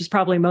heard it, which is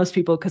probably most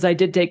people, because I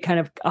did take kind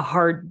of a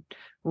hard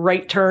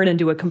right turn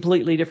into a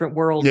completely different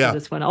world for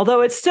this one.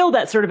 Although it's still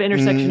that sort of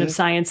intersection of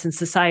science and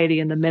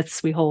society and the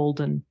myths we hold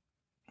and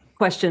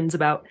questions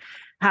about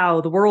how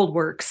the world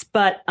works.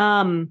 But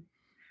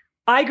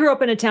I grew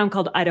up in a town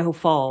called Idaho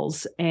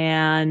Falls,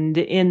 and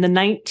in the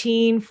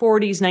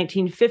 1940s,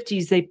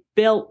 1950s, they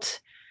built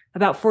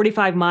about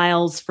 45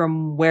 miles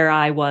from where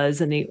I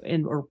was,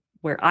 or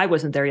where I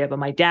wasn't there yet, but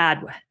my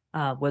dad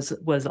was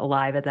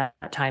alive at that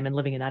time and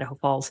living in Idaho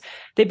Falls.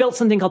 They built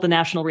something called the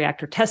National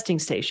Reactor Testing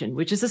Station,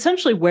 which is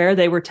essentially where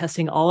they were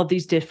testing all of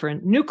these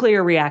different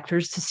nuclear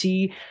reactors to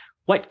see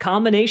what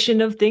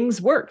combination of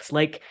things worked.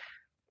 Like,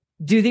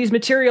 do these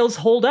materials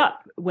hold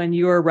up when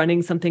you're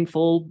running something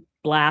full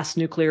blast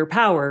nuclear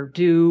power?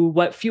 Do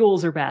what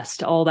fuels are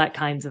best? All that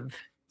kinds of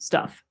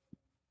stuff.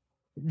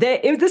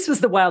 This was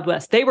the Wild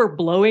West. They were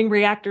blowing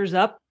reactors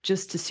up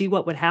just to see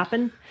what would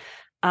happen.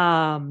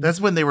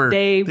 That's when they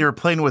were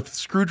playing with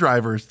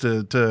screwdrivers to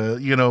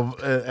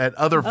at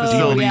other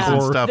facilities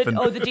and stuff.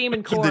 The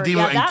Demon Core. The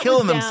Demon and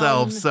killing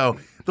themselves. So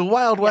the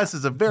Wild West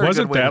is a very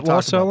good way to talk about that.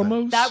 Los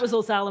Alamos? That was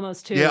Los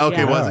Alamos too. Yeah.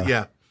 Okay. Was it?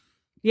 Yeah.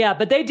 Yeah,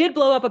 but they did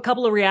blow up a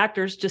couple of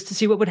reactors just to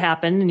see what would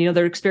happen. And,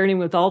 they're experimenting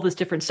with all this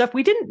different stuff.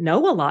 We didn't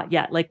know a lot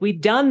yet. Like,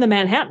 we'd done the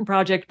Manhattan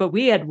Project, but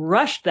we had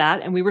rushed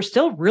that. And we were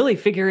still really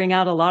figuring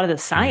out a lot of the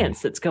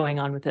science that's going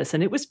on with this.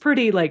 And it was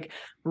pretty like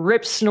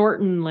rip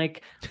snorting,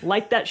 like,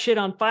 light that shit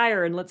on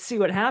fire and let's see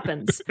what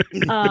happens.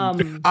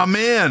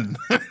 Amen.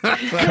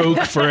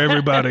 Coke for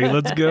everybody.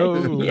 Let's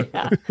go.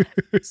 Yeah.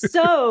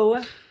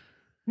 So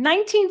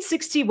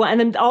 1961, and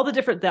then all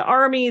the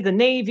Army, the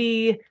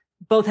Navy,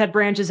 both had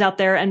branches out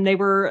there. And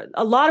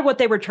a lot of what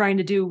they were trying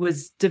to do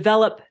was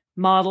develop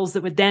models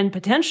that would then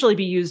potentially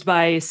be used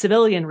by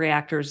civilian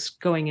reactors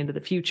going into the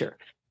future.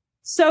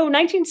 So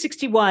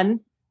 1961,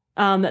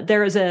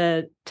 there is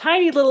a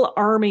tiny little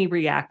Army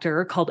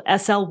reactor called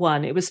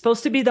SL-1. It was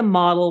supposed to be the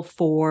model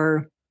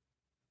for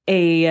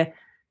a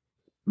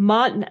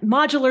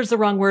modular is the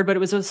wrong word, but it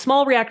was a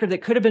small reactor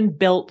that could have been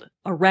built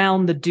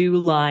around the DEW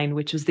line,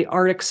 which is the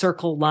Arctic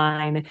Circle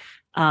line,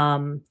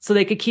 so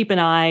they could keep an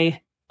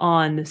eye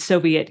on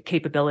Soviet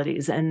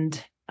capabilities.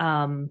 And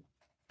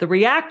the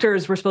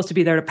reactors were supposed to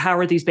be there to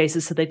power these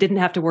bases so they didn't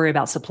have to worry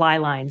about supply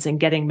lines and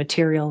getting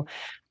material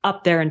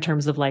up there in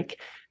terms of like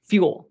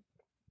fuel.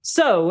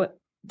 So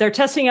they're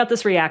testing out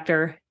this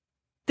reactor.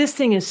 This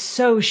thing is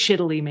so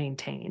shittily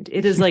maintained.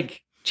 It is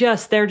like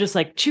they're just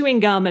like chewing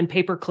gum and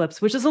paper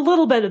clips, which is a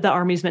little bit of the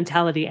Army's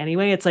mentality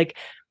anyway. It's like,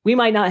 we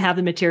might not have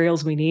the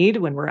materials we need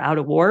when we're out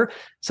of war,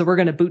 so we're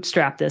going to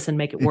bootstrap this and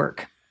make it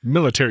work.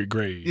 Military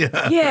grade.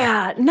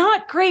 Yeah,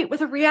 not great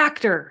with a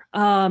reactor.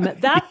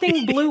 That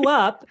thing blew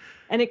up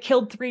and it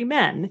killed 3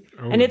 men.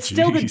 And it's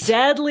still the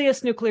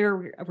deadliest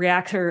nuclear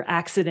reactor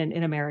accident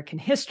in American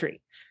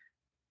history.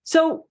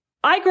 So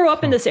I grew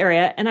up in this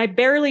area and I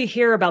barely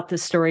hear about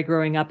this story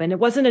growing up. And it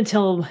wasn't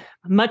until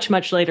much,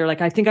 much later,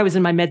 like I think I was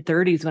in my mid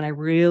 30s when I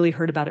really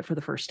heard about it for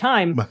the first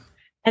time.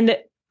 And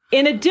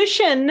in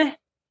addition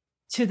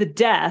to the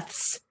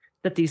deaths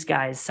that these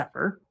guys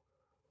suffer,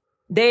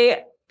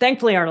 they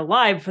thankfully aren't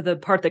alive for the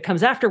part that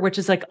comes after, which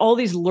is like all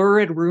these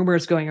lurid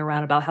rumors going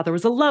around about how there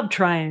was a love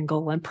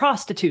triangle and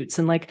prostitutes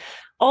and like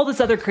all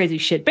this other crazy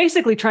shit,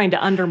 basically trying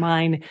to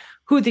undermine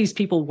who these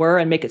people were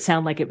and make it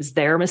sound like it was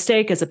their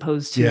mistake as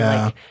opposed to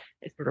like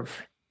a sort of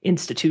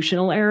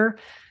institutional error.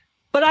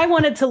 But I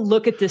wanted to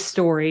look at this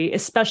story,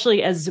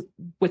 especially as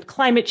with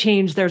climate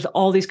change, there's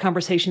all these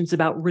conversations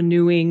about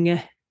renewing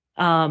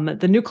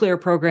the nuclear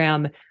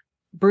program,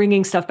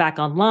 bringing stuff back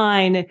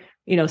online.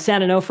 You know,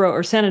 San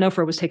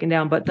Onofre was taken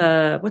down, but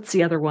what's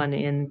the other one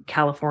in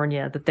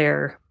California that they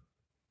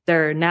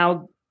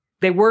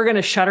were going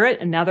to shutter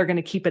it and now they're going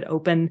to keep it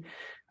open.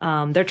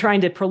 They're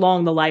trying to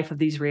prolong the life of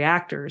these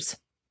reactors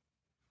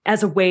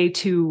as a way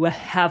to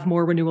have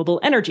more renewable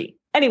energy.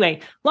 Anyway,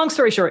 long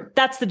story short,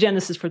 that's the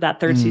genesis for that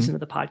third season of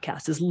the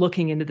podcast, is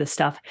looking into this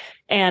stuff.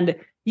 And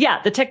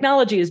yeah, the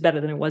technology is better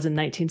than it was in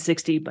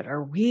 1960, but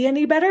are we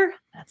any better?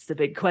 That's the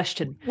big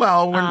question.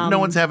 Well, no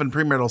one's having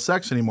premarital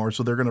sex anymore,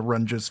 so they're going to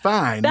run just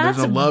fine. There's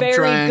no love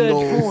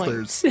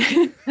triangles.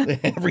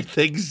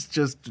 Everything's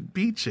just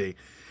peachy.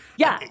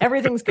 Yeah,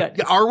 everything's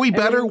good. Are we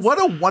better? What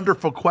a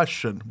wonderful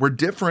question. We're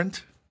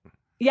different.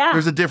 Yeah.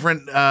 There's a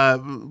different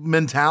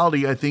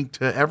mentality, I think,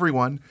 to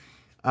everyone.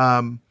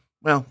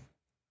 Well,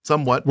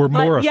 somewhat. We're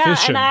more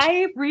efficient. And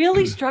I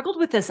really struggled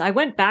with this. I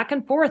went back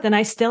and forth, and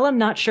I still am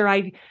not sure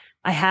I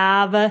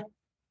have a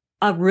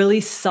really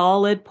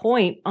solid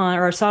point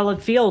or a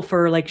solid feel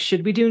for like,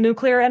 should we do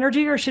nuclear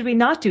energy or should we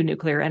not do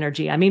nuclear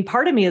energy? I mean,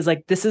 part of me is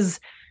like, this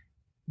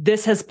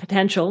has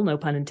potential, no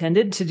pun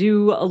intended, to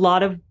do a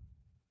lot of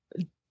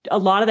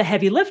the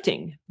heavy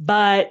lifting.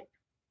 But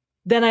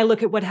then I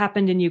look at what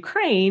happened in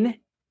Ukraine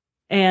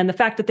and the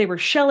fact that they were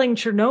shelling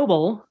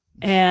Chernobyl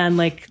and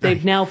like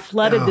they've now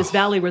flooded this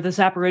valley where the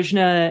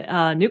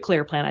Zaporizhzhia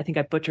nuclear plant. I think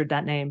I butchered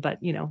that name,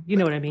 but you know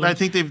what I mean. I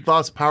think they've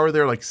lost power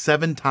there like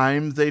 7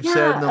 times. They've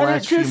said in the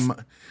last few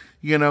months.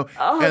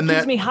 And it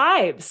gives me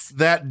hives.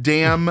 That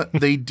dam,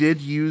 they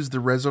did use the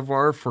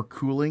reservoir for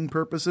cooling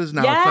purposes.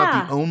 Now it's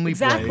not the only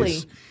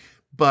place,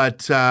 but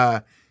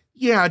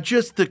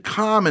just the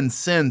common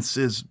sense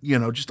is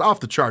just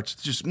off the charts.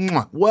 It's just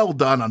well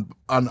done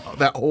on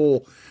that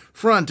whole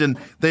front, and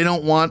they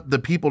don't want the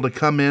people to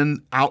come in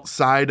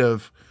outside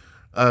of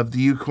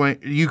the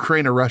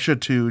Ukraine or Russia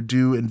to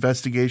do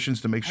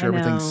investigations to make sure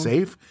everything's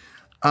safe.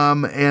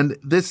 And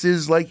this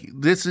is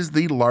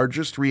the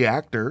largest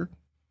reactor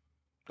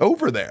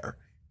over there,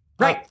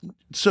 right?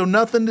 So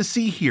nothing to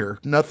see here,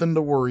 nothing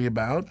to worry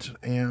about,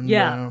 and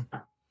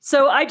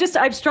So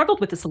I've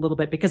struggled with this a little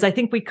bit because I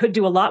think we could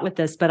do a lot with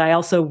this, but I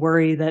also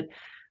worry that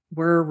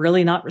we're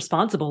really not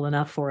responsible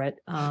enough for it.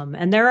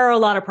 And there are a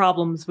lot of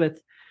problems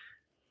with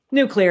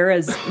nuclear,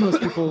 as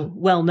most people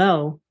well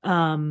know.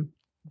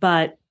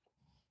 But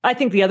I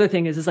think the other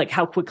thing is like,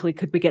 how quickly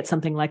could we get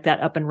something like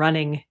that up and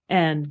running?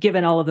 And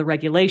given all of the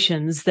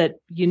regulations, that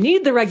you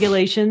need the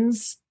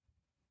regulations,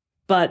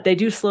 but they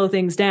do slow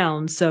things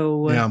down.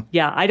 So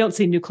I don't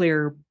see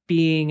nuclear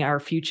being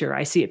our future.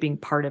 I see it being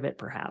part of it,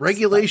 perhaps.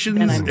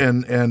 Regulations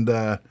and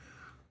the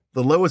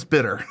lowest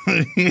bidder,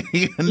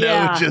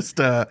 just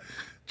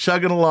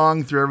chugging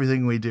along through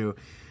everything we do.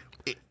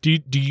 Do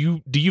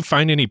you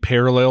find any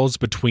parallels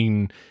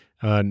between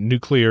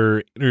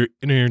nuclear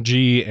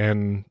energy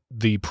and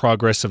the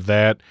progress of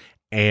that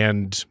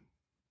and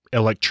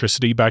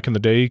electricity back in the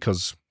day?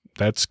 Because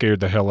that scared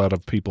the hell out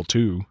of people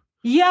too.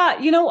 Yeah,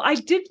 I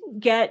didn't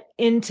get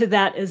into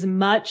that as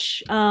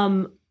much.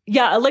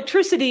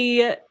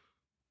 Electricity,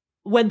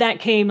 when that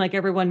came, like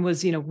everyone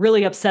was,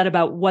 really upset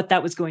about what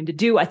that was going to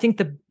do. I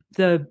think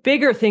the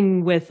bigger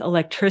thing with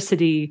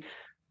electricity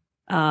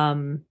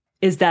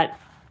is that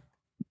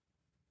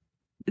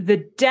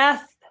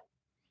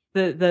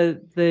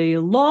the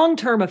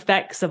long-term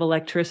effects of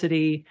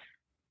electricity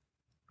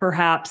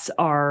perhaps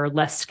are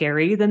less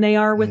scary than they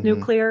are with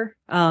nuclear,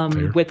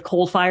 with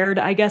coal-fired,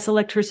 I guess,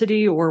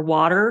 electricity or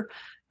water.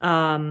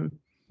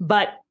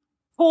 But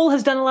coal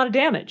has done a lot of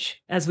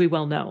damage, as we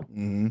well know.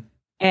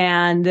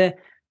 And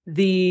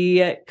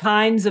the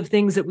kinds of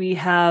things that we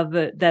have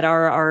that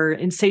are our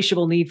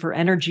insatiable need for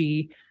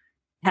energy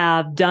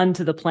have done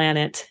to the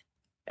planet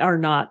are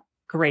not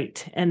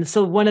great. And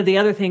so one of the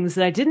other things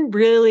that I didn't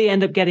really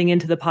end up getting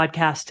into the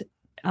podcast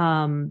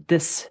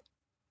this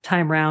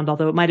time round,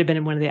 although it might have been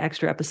in one of the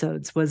extra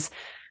episodes, was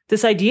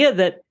this idea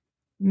that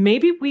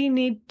maybe we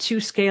need to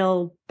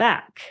scale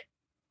back.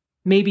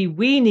 Maybe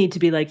we need to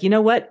be like, you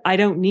know what? I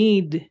don't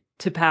need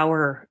to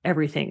power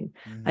everything.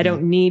 I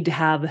don't need to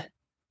have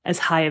as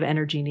high of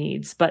energy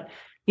needs. But,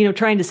 you know,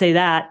 trying to say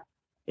that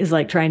is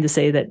like trying to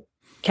say that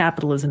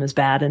capitalism is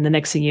bad. And the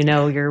next thing you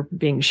know, you're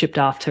being shipped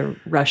off to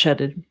Russia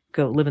to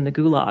go live in the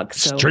gulag.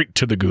 So, straight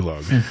to the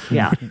gulag.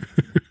 Yeah.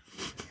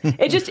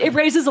 It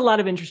raises a lot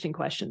of interesting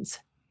questions.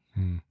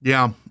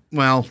 Yeah.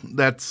 Well,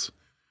 that's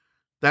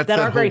that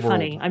are very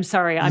funny. I'm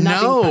sorry. I'm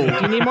not being funny.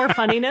 Do you need more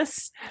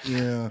funniness?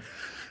 Yeah.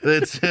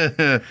 It's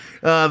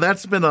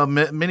that's been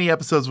many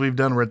episodes we've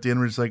done where at the end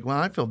we're just like, well,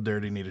 I feel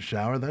dirty, need a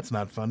shower. That's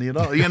not funny at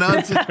all. You know,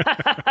 that's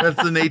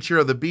the nature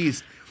of the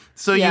beast.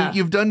 So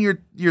you've done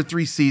your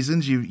 3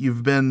 seasons.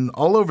 You've been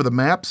all over the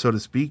map, so to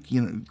speak.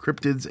 You know,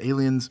 cryptids,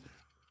 aliens,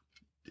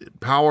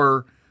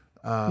 power,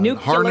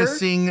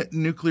 harnessing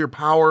nuclear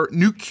power,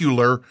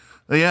 nuclear.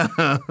 Yeah.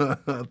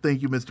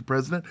 Thank you, Mr.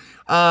 President.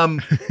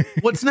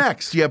 What's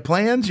next? Do you have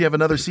plans? Do you have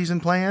another season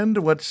planned?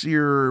 What's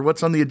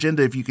on the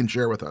agenda if you can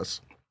share with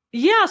us?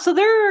 Yeah, so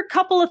there are a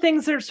couple of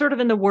things that are sort of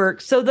in the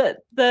works. So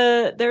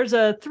there's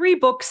a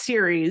 3-book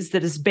series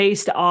that is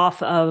based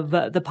off of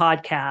the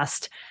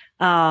podcast.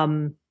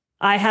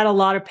 I had a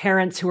lot of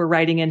parents who were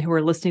writing in who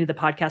were listening to the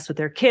podcast with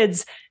their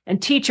kids,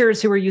 and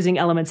teachers who were using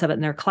elements of it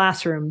in their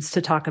classrooms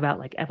to talk about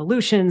like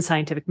evolution,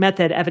 scientific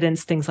method,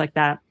 evidence, things like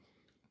that.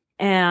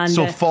 And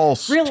so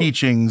false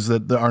teachings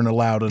that aren't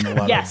allowed in a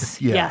lot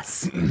yes.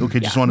 Okay,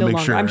 just want to make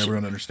sure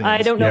everyone understands.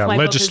 I don't know if my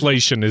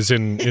legislation is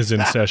in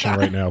session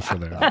right now for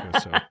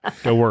that. So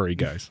don't worry,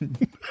 guys.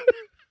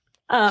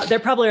 They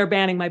probably are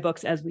banning my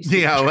books as we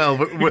speak. Yeah,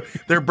 well,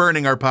 they're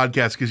burning our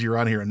podcast because you're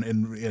on here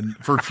and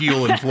for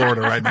fuel in Florida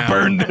right now.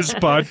 Burn this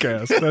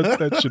podcast.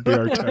 That should be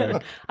our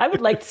tag. I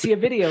would like to see a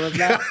video of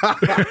that.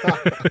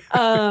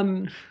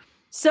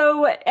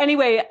 So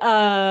anyway,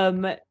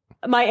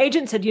 my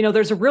agent said, you know,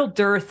 there's a real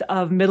dearth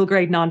of middle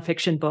grade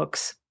nonfiction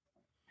books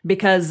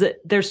because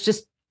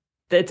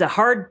it's a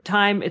hard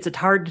time. It's a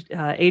hard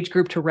age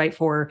group to write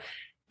for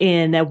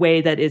in a way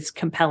that is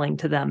compelling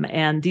to them.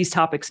 And these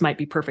topics might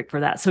be perfect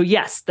for that. So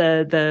yes,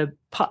 the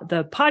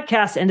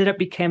podcast ended up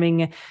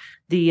becoming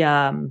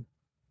the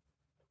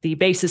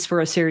basis for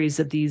a series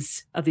of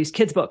these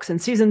kids books.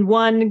 And season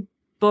 1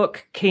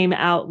 book came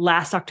out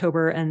last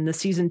October, and the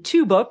season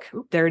 2 book,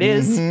 there it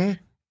is.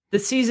 The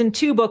season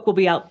 2 book will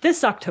be out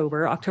this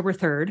October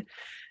 3rd.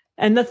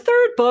 And the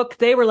 3rd book,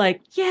 they were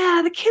like,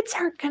 yeah, the kids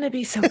aren't going to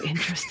be so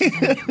interested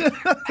in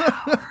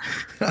power.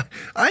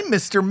 I'm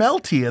Mr.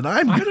 Melty, and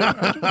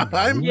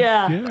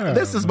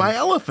this is my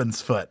elephant's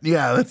foot.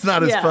 Yeah, that's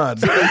not as fun.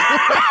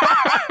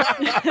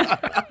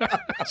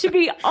 To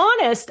be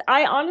honest,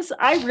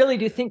 I really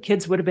do think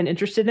kids would have been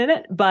interested in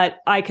it,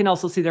 but I can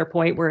also see their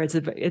point where it's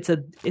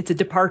a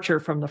departure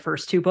from the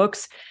first 2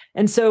 books.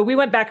 And so we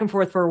went back and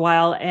forth for a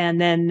while,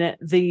 and then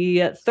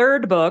the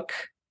 3rd book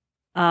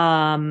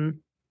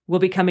will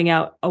be coming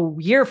out a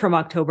year from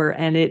October,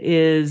 and it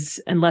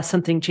is, unless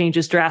something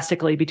changes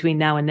drastically between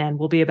now and then,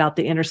 will be about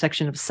the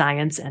intersection of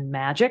science and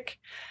magic.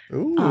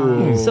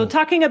 So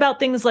talking about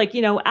things like,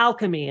 you know,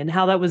 alchemy and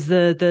how that was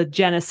the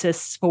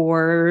genesis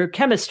for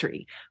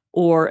chemistry,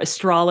 or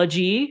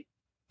astrology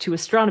to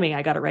astronomy.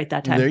 I got it right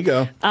that time. There you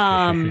go.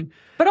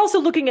 But also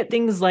looking at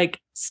things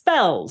like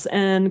spells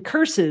and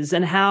curses,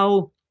 and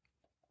how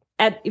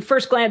at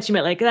first glance you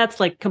might like, that's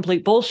like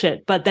complete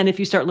bullshit. But then if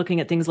you start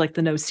looking at things like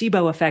the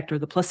nocebo effect or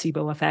the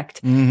placebo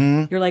effect,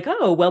 you're like,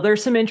 oh, well,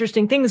 there's some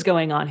interesting things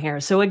going on here.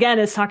 So again,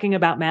 it's talking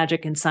about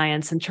magic and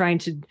science and trying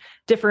to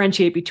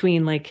differentiate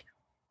between like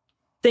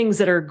things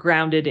that are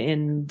grounded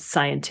in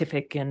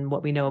scientific and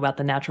what we know about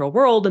the natural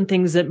world, and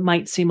things that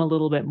might seem a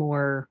little bit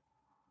more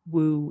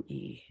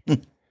woo-y.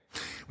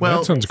 Well,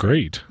 that sounds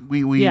great.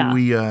 We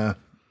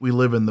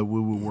live in the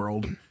woo-woo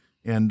world,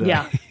 and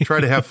try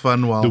to have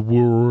fun while the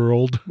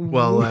world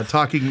while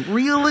talking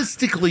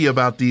realistically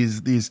about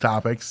these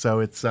topics. So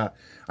it's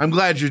I'm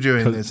glad you're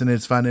doing this, and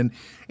it's fun.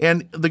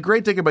 And the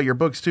great thing about your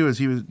books too is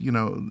he was, you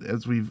know,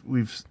 as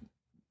we've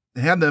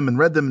had them and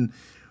read them,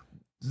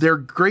 they're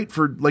great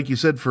for, like you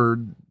said, for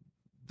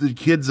the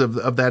kids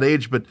of that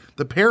age, but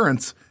the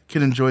parents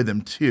can enjoy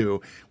them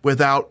too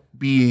without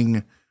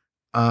being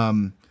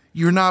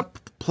you're not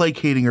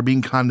placating or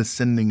being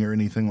condescending or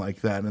anything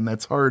like that. And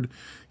that's hard.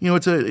 You know,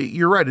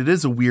 you're right. It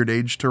is a weird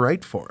age to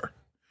write for.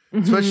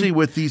 especially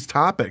with these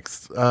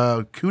topics.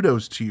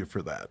 Kudos to you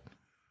for that.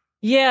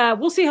 Yeah,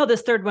 we'll see how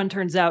this third one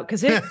turns out,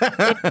 because it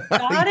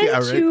got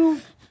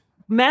into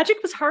magic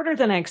was harder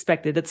than I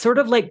expected. It sort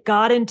of like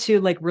got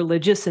into like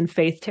religious and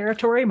faith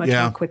territory much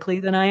more quickly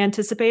than I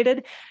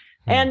anticipated.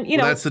 And,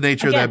 that's the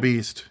nature of that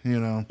beast,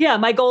 Yeah,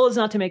 my goal is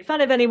not to make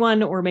fun of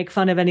anyone or make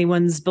fun of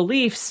anyone's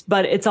beliefs,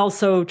 but it's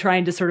also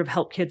trying to sort of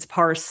help kids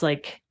parse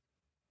like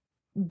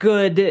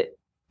good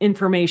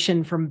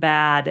information from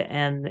bad.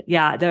 And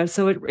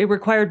so it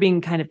required being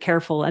kind of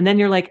careful. And then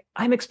you're like,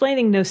 I'm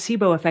explaining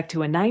nocebo effect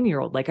to a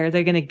 9-year-old. Like, are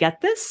they going to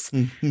get this?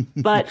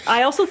 But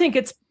I also think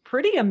it's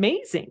pretty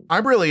amazing.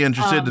 I'm really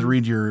interested to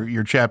read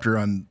your chapter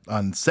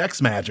on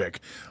sex magic,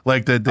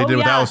 like they did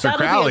with Aleister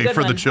Crowley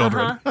for the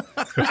children.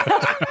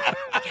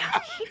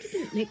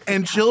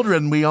 And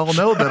children, we all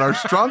know that our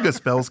strongest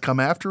spells come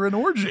after an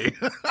orgy.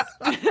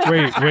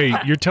 Wait,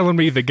 you're telling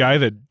me the guy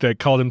that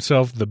called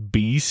himself the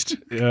Beast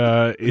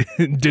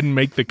didn't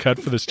make the cut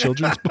for this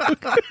children's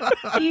book?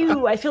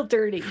 Ew, I feel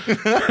dirty.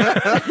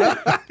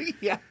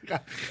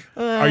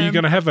 Are you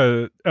going to have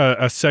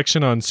a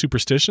section on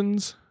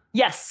superstitions?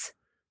 Yes.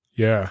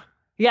 Yeah.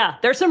 Yeah.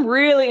 There's some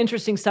really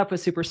interesting stuff with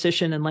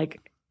superstition. And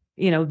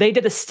they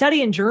did a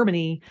study in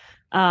Germany.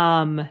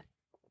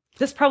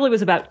 This probably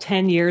was about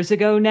 10 years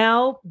ago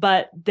now,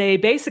 but they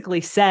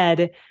basically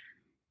said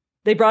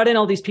they brought in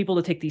all these people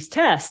to take these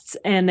tests,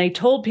 and they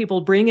told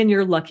people, bring in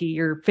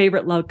your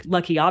favorite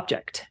lucky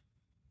object.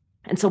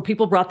 And so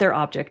people brought their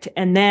object.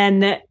 And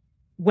then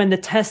when the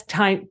test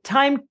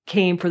time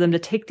came for them to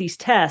take these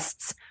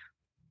tests,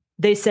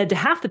 they said to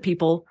half the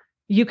people,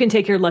 you can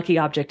take your lucky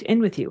object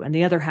in with you, and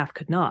the other half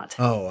could not.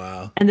 Oh,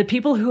 wow. And the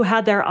people who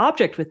had their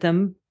object with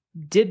them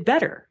did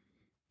better.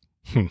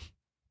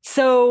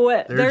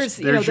 So there's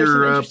some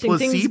interesting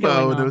things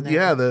going on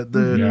there.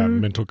 The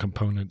mental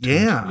component.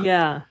 Yeah.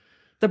 Yeah.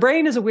 The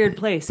brain is a weird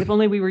place. If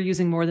only we were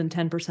using more than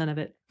 10% of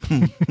it.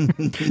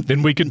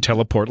 Then we could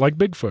teleport like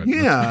Bigfoot.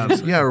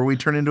 Yeah, or we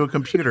turn into a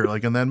computer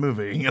like in that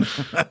movie.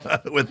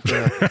 With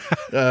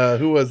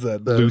who was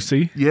that?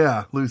 Lucy.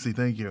 Yeah, Lucy.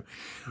 Thank you.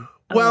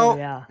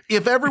 Well,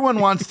 if everyone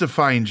wants to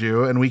find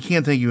you, and we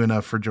can't thank you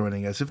enough for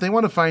joining us, if they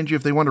want to find you,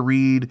 if they want to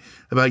read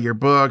about your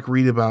book,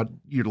 read about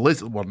your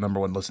listen, well, number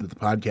one, listen to the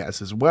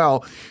podcast as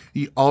well,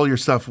 all your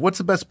stuff, what's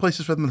the best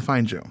places for them to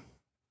find you?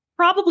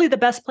 Probably the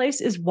best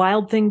place is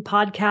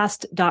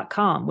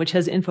wildthingpodcast.com, which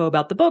has info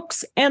about the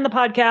books and the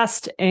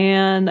podcast,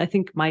 and I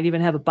think might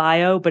even have a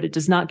bio, but it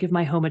does not give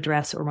my home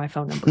address or my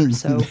phone number.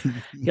 So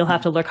you'll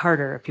have to look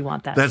harder if you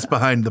want that. That's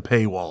behind the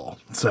paywall.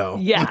 So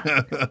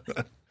yeah.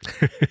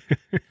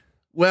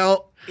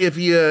 Well, if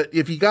you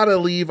got to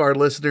leave our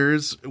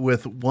listeners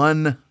with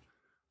one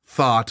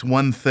thought,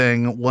 one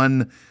thing,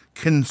 one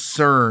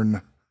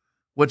concern,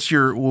 what's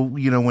your,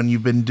 when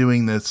you've been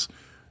doing this,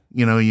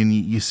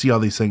 you see all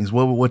these things,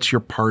 what's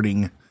your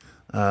parting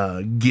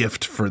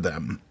gift for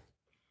them?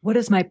 What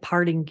is my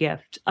parting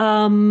gift?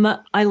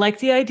 I like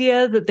the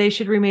idea that they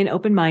should remain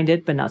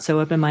open-minded, but not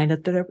so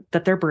open-minded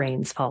that their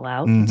brains fall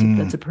out. Mm-hmm.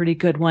 That's a pretty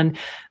good one.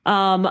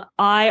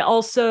 I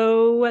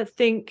also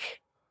think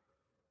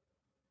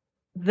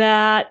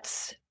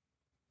that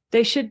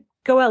they should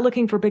go out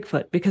looking for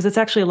Bigfoot, because it's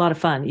actually a lot of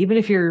fun. Even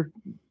if you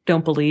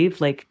don't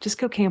believe, just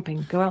go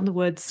camping, go out in the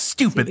woods.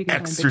 Stupid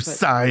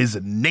exercise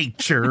and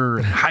nature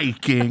and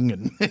hiking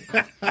and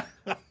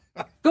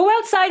go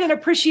outside and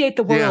appreciate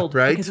the world,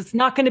 right? Because it's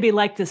not going to be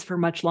like this for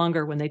much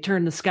longer when they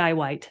turn the sky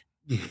white.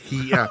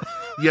 Yeah.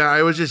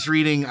 I was just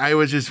reading.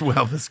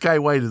 The sky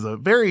white is a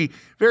very,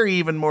 very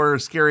even more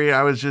scary.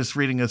 I was just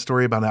reading a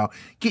story about how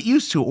get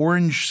used to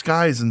orange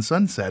skies and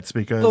sunsets,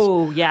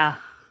 because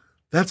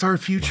that's our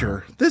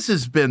future. This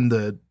has been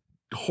the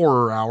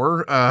horror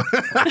hour.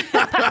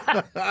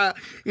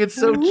 It's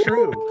so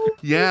true.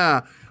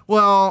 Yeah.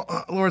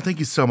 Well, Laura, thank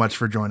you so much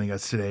for joining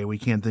us today. We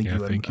can't thank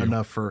you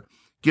enough for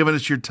giving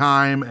us your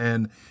time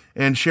and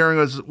sharing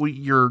us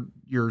your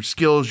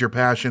skills, your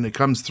passion. It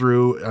comes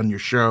through on your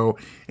show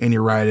and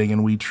your writing,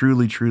 and we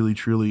truly, truly,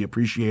 truly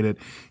appreciate it.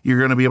 You're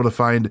going to be able to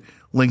find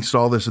links to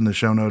all this in the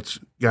show notes.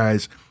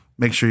 Guys,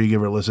 make sure you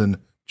give her a listen.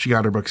 She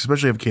got her book,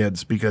 especially if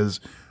kids, because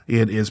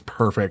it is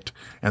perfect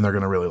and they're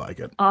going to really like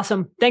it.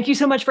 Awesome. Thank you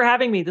so much for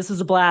having me. This is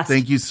a blast.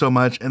 Thank you so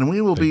much. And we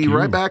will be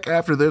right back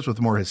after this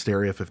with more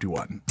Hysteria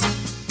 51.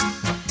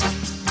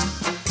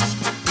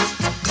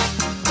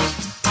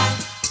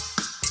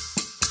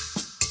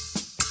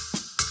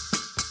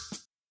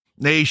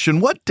 Nation,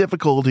 what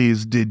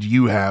difficulties did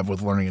you have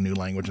with learning a new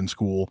language in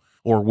school,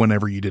 or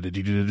whenever you did it?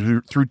 Did you do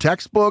it through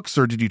textbooks,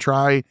 or did you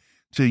try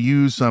to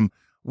use some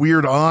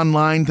weird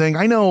online thing?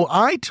 I know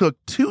I took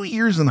 2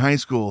 years in high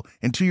school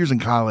and 2 years in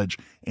college,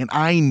 and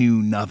I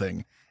knew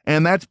nothing.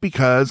 And that's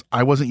because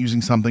I wasn't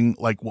using something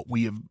like what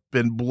we have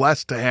been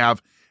blessed to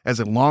have as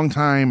a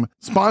longtime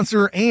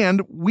sponsor,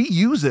 and we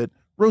use it,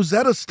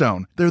 Rosetta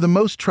Stone. They're the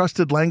most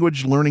trusted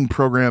language learning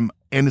program,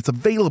 and it's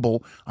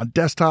available on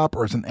desktop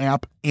or as an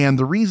app. And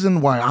the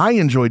reason why I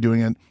enjoy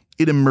doing it,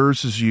 it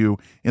immerses you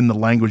in the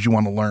language you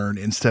want to learn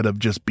instead of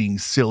just being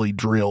silly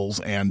drills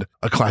and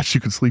a class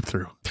you can sleep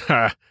through.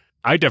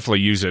 I definitely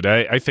use it.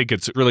 I think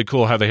it's really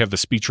cool how they have the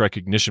speech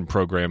recognition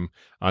program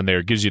on there.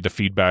 It gives you the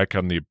feedback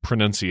on the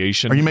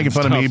pronunciation. Are you making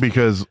fun of me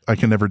because I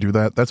can never do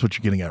that? That's what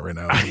you're getting at right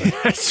now.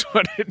 That's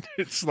what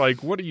it's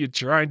like. What are you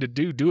trying to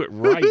do? Do it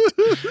right.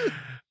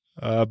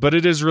 But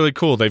it is really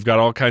cool. They've got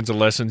all kinds of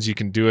lessons. You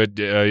can do it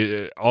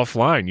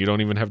offline. You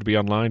don't even have to be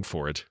online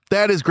for it.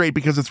 That is great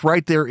because it's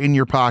right there in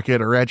your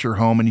pocket or at your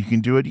home and you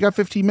can do it. You got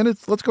 15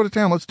 minutes. Let's go to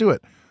town. Let's do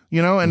it.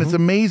 And it's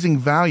amazing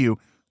value.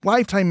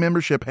 Lifetime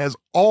membership has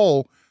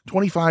all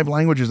 25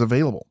 languages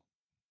available.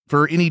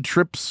 For any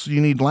trips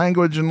you need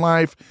language in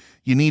life,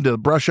 you need to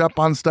brush up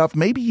on stuff.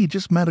 Maybe you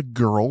just met a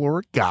girl or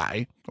a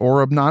guy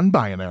or a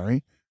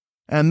non-binary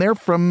and they're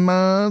from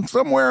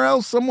somewhere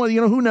else, someone,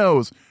 who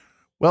knows?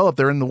 Well, if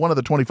they're in one of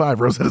the 25,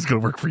 Rosetta's going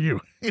to work for you.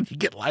 And you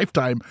get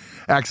lifetime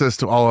access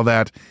to all of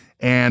that.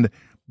 And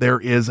there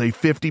is a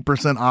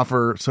 50%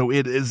 offer. So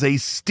it is a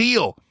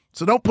steal.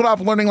 So don't put off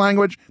learning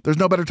language. There's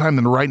no better time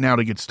than right now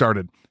to get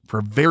started. For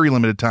a very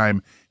limited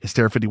time,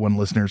 Hysteria 51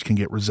 listeners can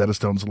get Rosetta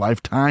Stone's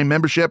lifetime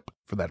membership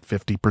for that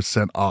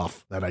 50%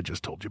 off that I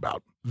just told you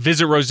about.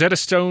 Visit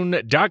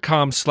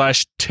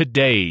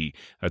rosettastone.com/today.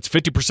 That's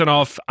 50%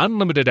 off,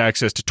 unlimited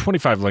access to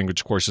 25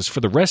 language courses for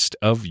the rest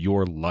of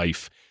your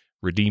life.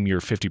 Redeem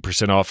your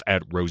 50% off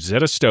at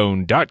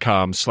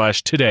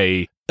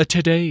rosettastone.com/today.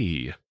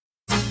 Today.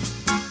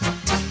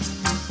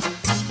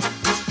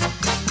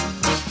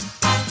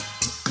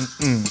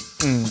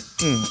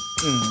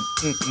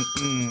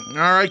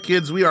 All right,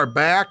 kids, we are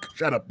back.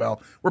 Shut up,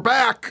 Belle. We're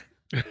back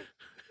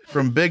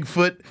from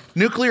Bigfoot,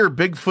 nuclear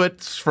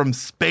Bigfoots from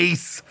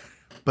space,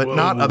 but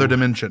not other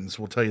dimensions.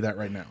 We'll tell you that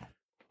right now.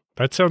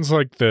 That sounds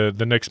like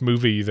the next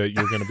movie that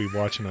you're going to be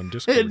watching on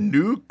Discord.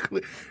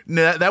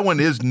 No, that one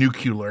is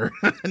nuclear.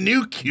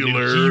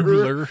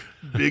 Nuclear.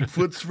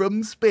 Bigfoots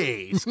from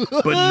space,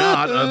 but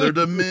not other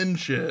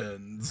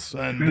dimensions.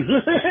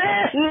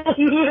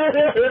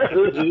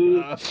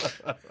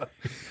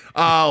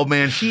 Oh,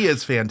 man, she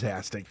is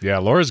fantastic. Yeah,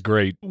 Laura's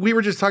great. We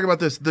were just talking about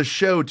this. The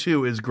show,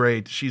 too, is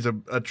great. She's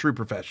a true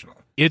professional.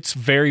 It's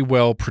very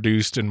well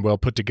produced and well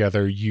put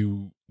together.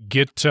 You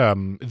get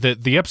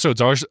the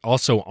episodes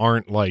also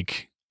aren't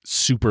like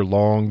super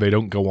long. They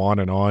don't go on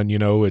and on.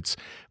 It's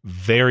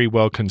very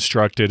well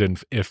constructed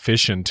and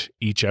efficient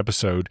each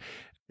episode.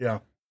 Yeah.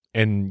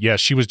 And yeah,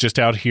 she was just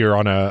out here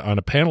on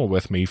a panel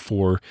with me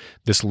for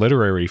this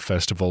literary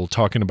festival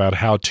talking about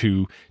how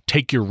to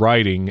take your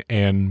writing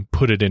and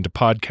put it into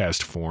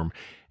podcast form.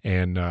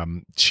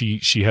 And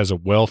she has a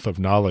wealth of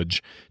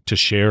knowledge to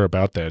share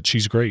about that.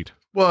 She's great.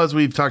 Well, as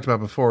we've talked about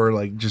before,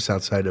 like just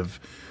outside of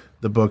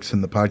the books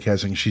and the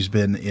podcasting, she's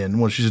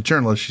a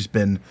journalist. She's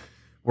been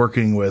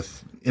working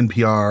with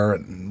NPR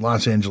and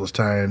Los Angeles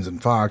Times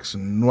and Fox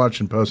and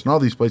Washington Post and all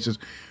these places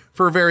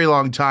for a very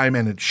long time.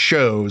 And it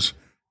shows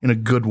in a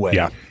good way.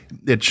 Yeah.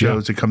 It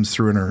shows, it comes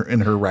through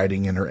in her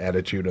writing and her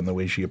attitude and the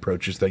way she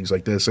approaches things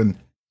like this. And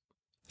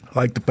I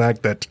like the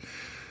fact that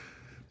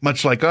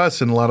much like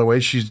us in a lot of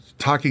ways, she's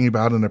talking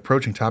about and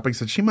approaching topics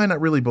that she might not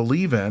really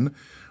believe in,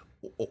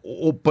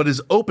 but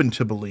is open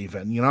to believe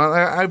in.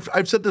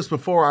 I've said this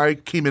before. I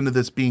came into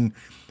this being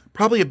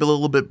probably a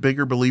little bit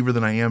bigger believer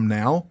than I am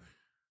now.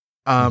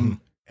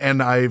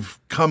 And I've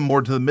come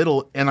more to the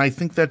middle, and I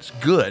think that's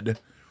good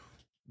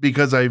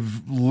because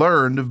I've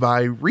learned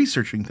by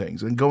researching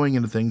things and going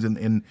into things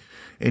and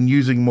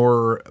using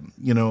more,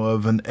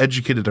 of an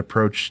educated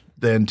approach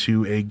than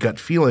to a gut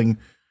feeling,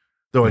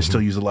 though I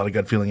still use a lot of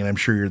gut feeling, and I'm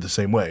sure you're the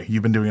same way.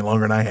 You've been doing it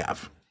longer than I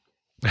have.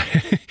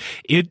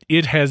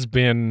 It has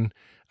been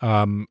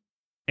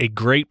a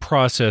great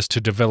process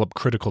to develop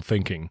critical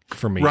thinking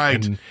for me.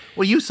 Right. And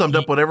well, you summed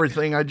up what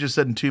everything I just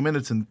said in 2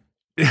 minutes and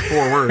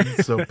 4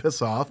 words, so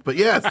piss off. But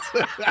yes.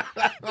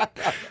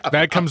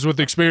 That comes with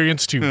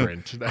experience too,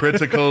 Brent.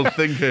 Critical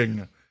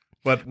thinking,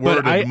 but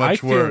worded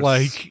much worse.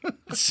 I feel like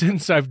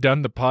since I've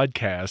done the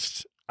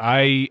podcast,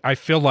 I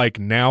feel like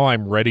now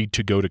I'm ready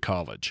to go to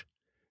college.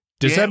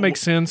 Does that make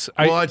sense?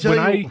 Well, I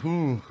tell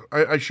you,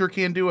 I sure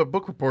can do a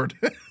book report.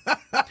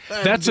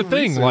 That's the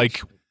thing. Research.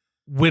 Like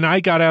when I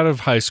got out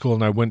of high school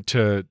and I went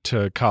to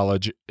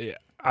college,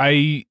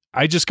 I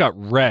just got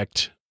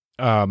wrecked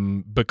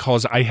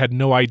because I had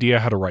no idea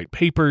how to write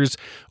papers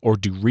or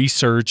do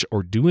research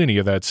or do any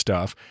of that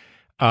stuff.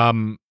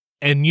 And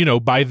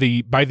by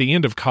the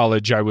end of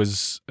college, I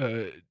was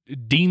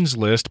Dean's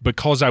List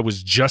because I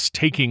was just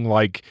taking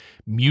like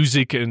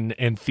music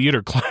and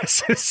theater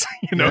classes,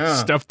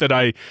 stuff that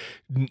I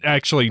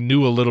actually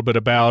knew a little bit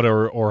about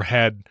or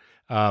had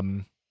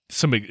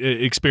some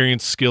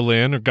experience, skill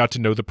in, or got to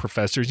know the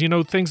professors,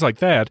 things like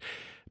that.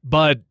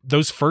 But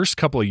those first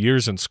couple of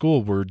years in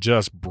school were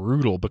just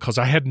brutal because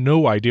I had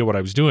no idea what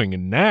I was doing.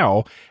 And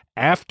now,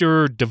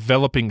 after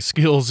developing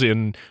skills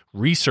in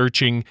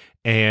researching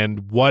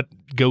and what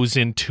goes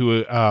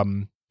into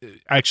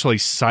actually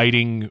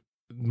citing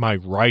my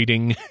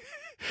writing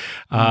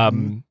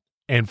and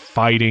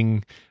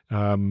fighting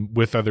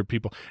with other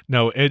people.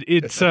 No,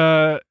 it's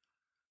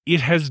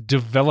it has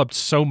developed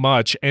so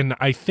much. And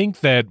I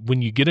think that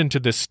when you get into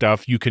this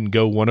stuff, you can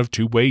go one of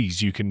two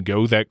ways. You can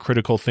go that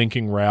critical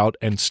thinking route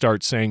and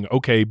start saying,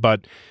 okay,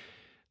 but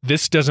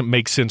this doesn't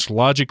make sense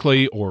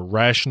logically or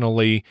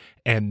rationally,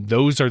 and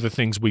those are the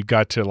things we've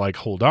got to like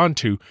hold on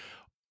to.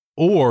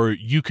 Or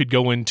you could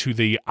go into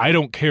the, I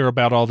don't care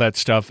about all that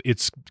stuff.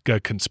 It's a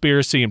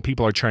conspiracy and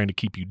people are trying to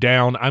keep you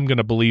down. I'm going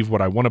to believe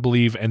what I want to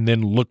believe and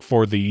then look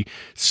for the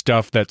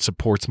stuff that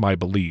supports my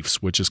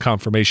beliefs, which is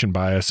confirmation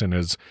bias and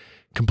is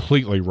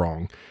completely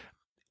wrong.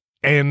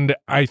 And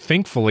I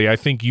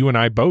think you and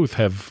I both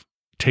have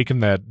taken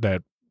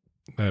that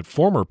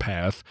former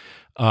path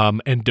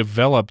and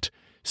developed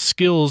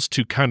skills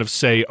to kind of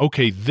say,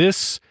 okay,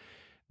 this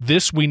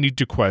we need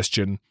to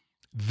question.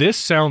 This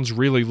sounds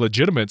really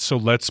legitimate, so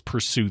let's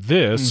pursue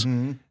this.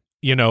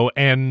 You know,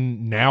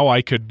 and now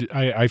I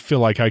feel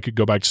like I could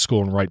go back to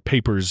school and write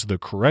papers the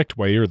correct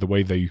way or the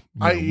way they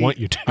want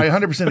you to. I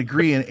 100%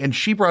 agree. And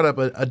she brought up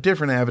a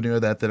different avenue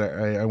of that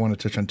I want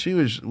to touch on too,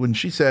 is when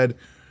she said,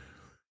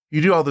 you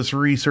do all this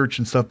research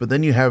and stuff, but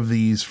then you have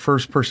these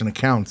first person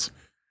accounts.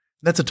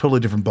 That's a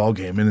totally different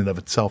ballgame in and of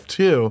itself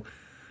too.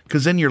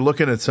 Because then you're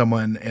looking at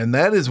someone, and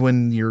that is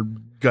when your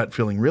gut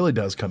feeling really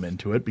does come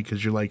into it,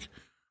 because you're like,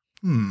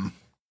 you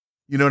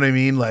know what I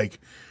mean? Like,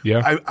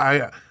 yeah,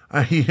 I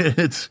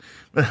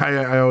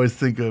always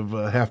think of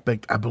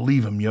Half-Baked. I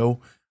believe him,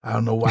 yo. I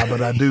don't know why,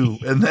 but I do.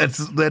 And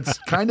that's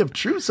kind of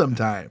true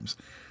sometimes.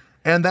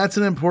 And that's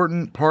an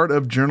important part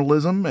of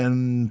journalism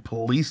and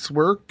police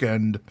work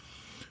and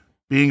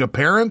being a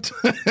parent,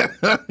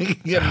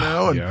 you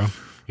know, and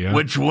yeah.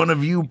 Which one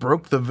of you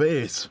broke the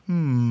vase?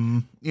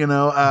 You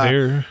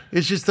know,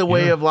 it's just a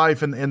way of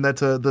life. And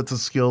that's a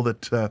skill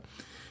that,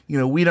 you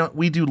know,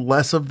 we do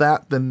less of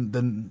that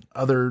than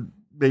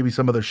maybe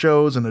some other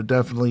shows, and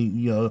definitely,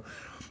 you know,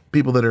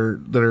 people that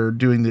are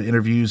doing the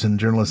interviews and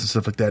journalists and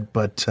stuff like that.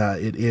 But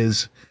it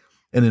is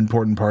an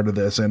important part of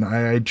this. And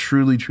I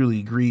truly, truly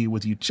agree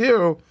with you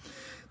too,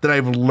 that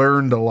I've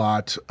learned a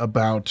lot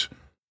about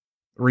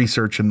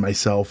research and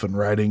myself and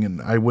writing.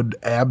 And I would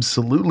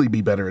absolutely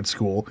be better at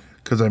school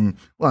because I'm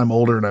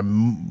older and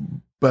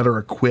I'm better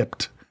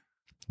equipped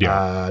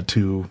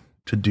to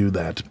do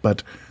that.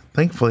 But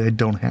thankfully I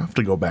don't have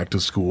to go back to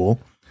school.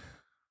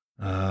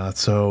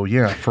 So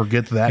yeah,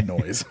 forget that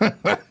noise.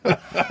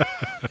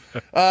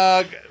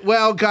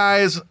 Well,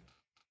 guys,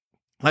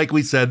 like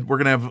we said, we're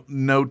going to have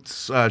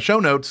notes, show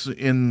notes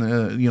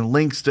in,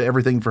 links to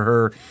everything for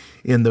her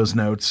in those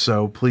notes.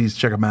 So please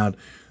check them out.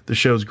 The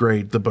show's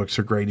great. The books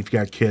are great. If you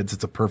got kids,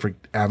 it's a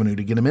perfect avenue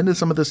to get them into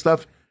some of this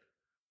stuff.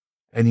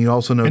 And you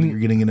also know that you're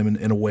getting them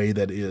in a way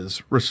that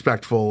is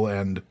respectful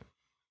and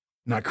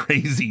not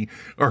crazy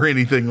or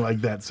anything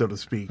like that, so to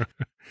speak.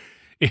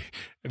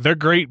 They're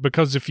great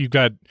because if you've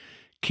got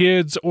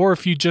kids or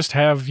if you just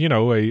have, you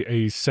know,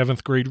 a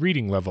 7th grade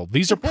reading level,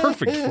 these are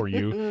perfect for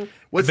you.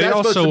 They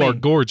also are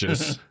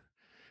gorgeous.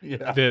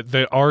 Yeah.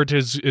 The art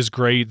is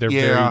great. They're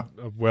very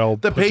well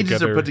the put pages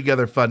together. are put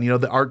together fun. You know,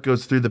 the art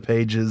goes through the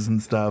pages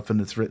and stuff, and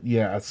it's written.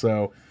 Yeah,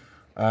 so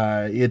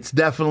it's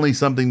definitely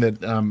something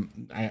that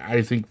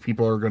I think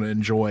people are going to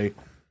enjoy.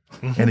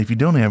 And if you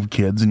don't have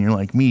kids and you're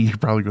like me, you're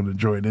probably going to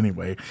enjoy it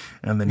anyway.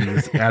 And then you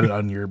just add it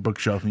on your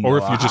bookshelf. And or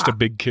if you're just a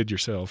big kid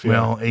yourself. Yeah.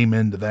 Well,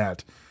 amen to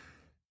that.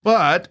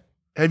 But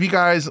have you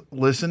guys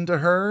listened to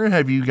her?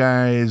 Have you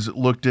guys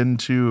looked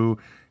into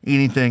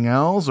anything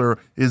else? Or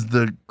is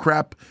the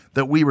crap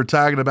that we were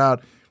talking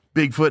about,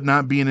 Bigfoot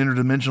not being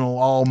interdimensional,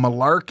 all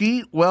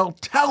malarkey? Well,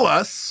 tell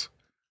us.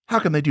 How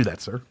can they do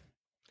that, sir?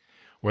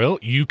 Well,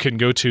 you can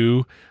go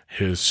to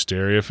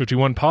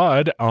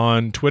Hysteria51Pod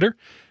on Twitter,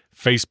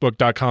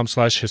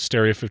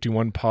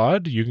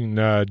 Facebook.com/Hysteria51Pod. You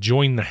can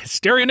join the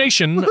Hysteria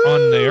Nation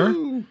on there.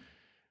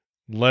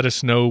 Let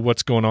us know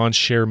what's going on.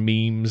 Share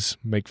memes.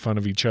 Make fun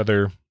of each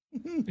other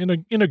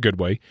in a good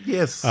way.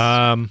 Yes.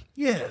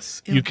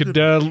 Yes. You could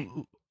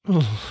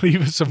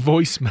leave us a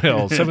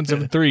voicemail.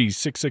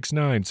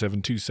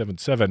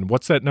 773-669-7277.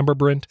 What's that number,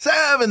 Brent?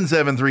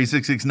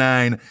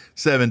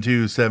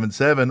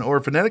 773-669-7277. Or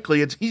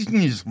phonetically, it's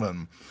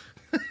Heisman.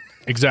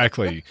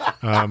 Exactly.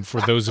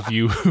 For those of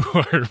you who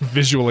are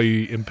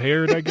visually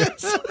impaired, I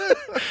guess.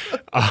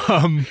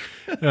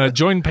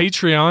 Join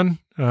Patreon.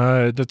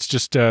 That's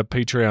just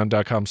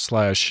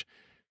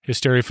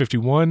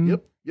patreon.com/Hysteria51.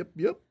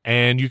 Yep.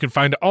 And you can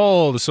find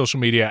all the social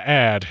media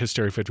at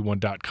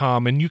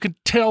Hysteria51.com. And you can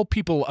tell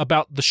people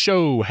about the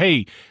show.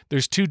 Hey,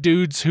 there's 2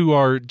 dudes who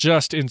are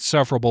just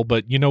insufferable,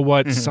 but you know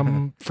what?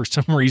 For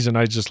some reason,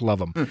 I just love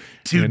them.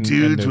 Two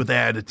dudes with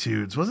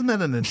attitudes. Wasn't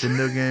that a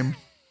Nintendo game?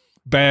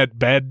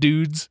 Bad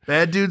dudes.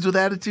 Bad dudes with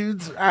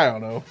attitudes? I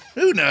don't know.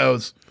 Who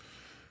knows?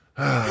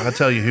 I'll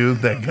tell you who.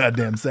 That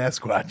goddamn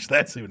Sasquatch.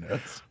 That's who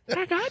knows.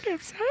 That goddamn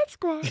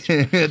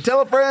Sasquatch.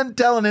 Tell a friend,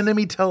 tell an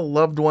enemy, tell a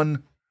loved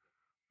one.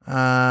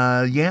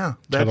 Yeah,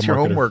 that's your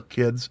homework,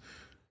 kids.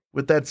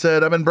 With that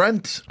said, I've been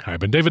Brent. I've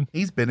been David.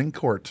 He's been in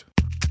court.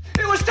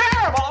 It was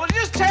terrible. It was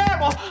just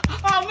terrible.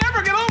 I'll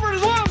never get over it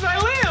as long as I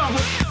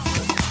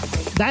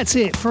live. That's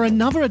it for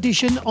another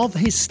edition of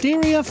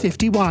Hysteria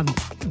 51.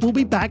 will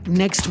be back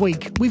next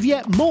week with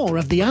yet more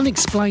of the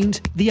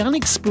unexplained, the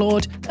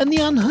unexplored, and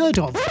the unheard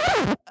of.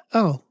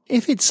 Oh,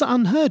 if it's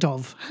unheard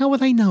of, how will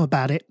they know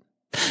about it?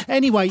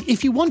 Anyway,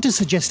 if you want to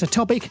suggest a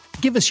topic,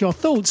 give us your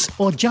thoughts,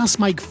 or just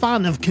make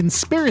fun of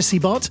Conspiracy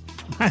Bot,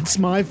 that's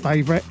my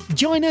favourite.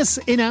 Join us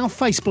in our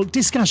Facebook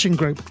discussion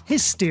group,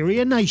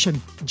 Hysteria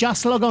Nation.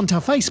 Just log on to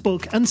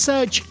Facebook and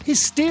search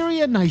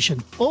Hysteria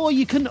Nation, or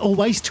you can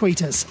always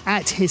tweet us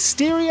at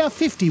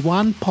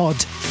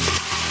Hysteria51pod.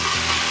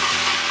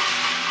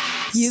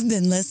 You've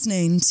been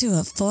listening to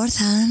a Fourth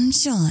Hand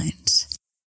Joint.